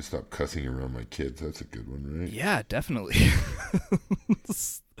think I need to stop cussing around my kids. That's a good one, right? Yeah, definitely.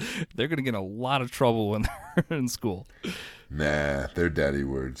 They're going to get in a lot of trouble when they're in school. Nah, they're daddy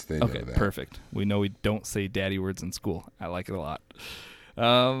words. They know that. Okay, perfect. We know we don't say daddy words in school. I like it a lot.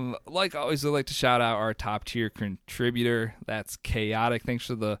 Like always, I'd like to shout out our top tier contributor. That's Chaotic. Thanks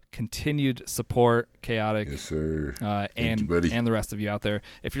for the continued support, Chaotic. Yes, sir. And the rest of you out there.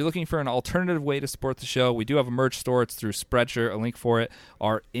 If you're looking for an alternative way to support the show, we do have a merch store. It's through Spreadshirt. A link for it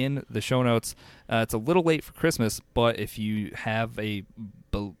are in the show notes. It's a little late for Christmas, but if you have a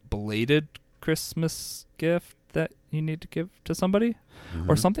belated Christmas gift that you need to give to somebody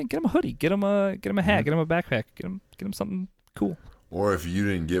or something, get them a hoodie, get them a hat, get them a backpack, get them something cool. Or if you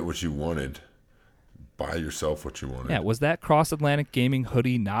didn't get what you wanted, buy yourself what you wanted. Yeah, was that Cross Atlantic Gaming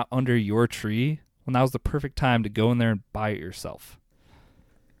hoodie not under your tree? Well, now's the perfect time to go in there and buy it yourself.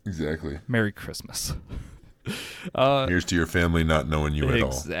 Exactly. Merry Christmas. Here's to your family not knowing you at all.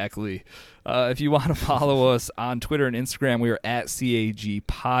 Exactly. If you want to follow us on Twitter and Instagram, we are at CAG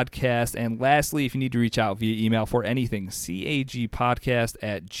Podcast. And lastly, if you need to reach out via email for anything,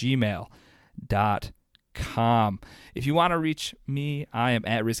 cagpodcast@gmail.com. If you want to reach me, I am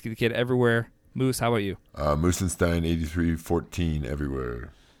at Risky the Kid everywhere. Moose, how about you? Moosenstein 8314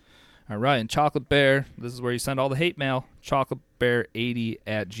 everywhere. All right, and Chocolate Bear, this is where you send all the hate mail,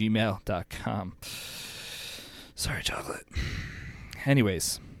 chocolatebear80@gmail.com. Sorry, Chocolate.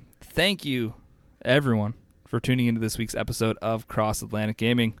 Anyways, thank you, everyone, for tuning into this week's episode of Cross Atlantic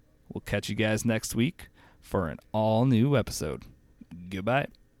Gaming. We'll catch you guys next week for an all-new episode. Goodbye.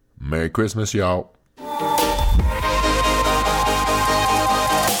 Merry Christmas, y'all.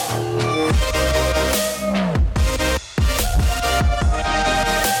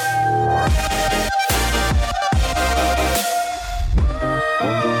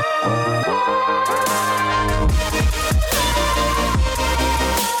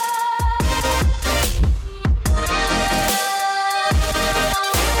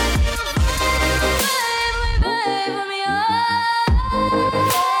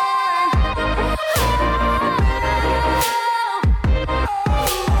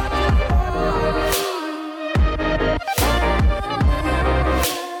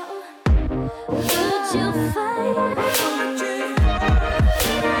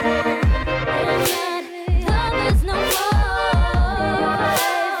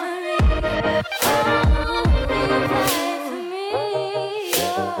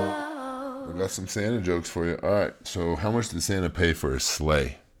 Some Santa jokes for you. All right. So, how much did Santa pay for a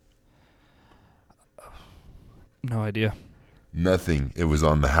sleigh? No idea. Nothing. It was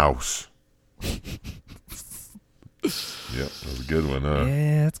on the house. Yep, that was a good one, huh?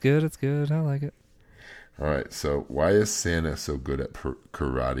 Yeah, it's good. It's good. I like it. All right. So, why is Santa so good at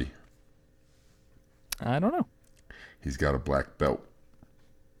karate? I don't know. He's got a black belt.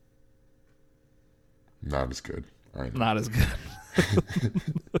 Not as good. I know. Not as good.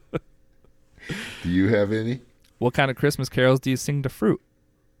 Do you have any? What kind of Christmas carols do you sing to fruit?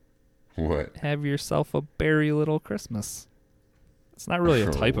 What? Have yourself a berry little Christmas. It's not really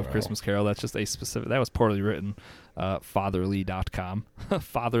a type of Christmas carol. That's just a specific. That was poorly written. Fatherly.com.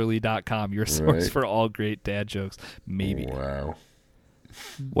 Fatherly.com. Your source for all great dad jokes. Maybe. Wow.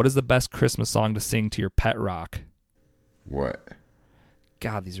 What is the best Christmas song to sing to your pet rock? What?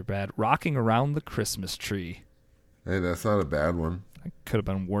 God, these are bad. Rocking Around the Christmas Tree. Hey, that's not a bad one. That could have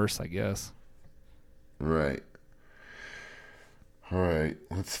been worse, I guess. Right. All right.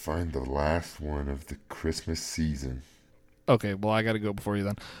 Let's find the last one of the Christmas season. Okay, well, I got to go before you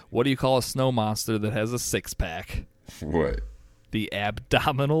then. What do you call a snow monster that has a six-pack? What? The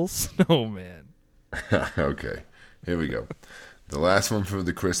abdominal snowman. Okay. Here we go. The last one for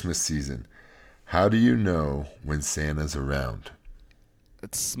the Christmas season. How do you know when Santa's around?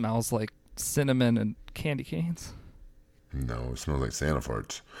 It smells like cinnamon and candy canes. No, it smells like Santa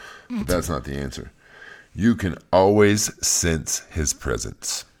farts. But that's not the answer. You can always sense his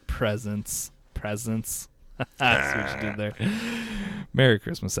presence. Presence. That's what you did there. Merry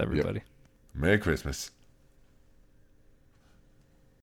Christmas, everybody. Yep. Merry Christmas.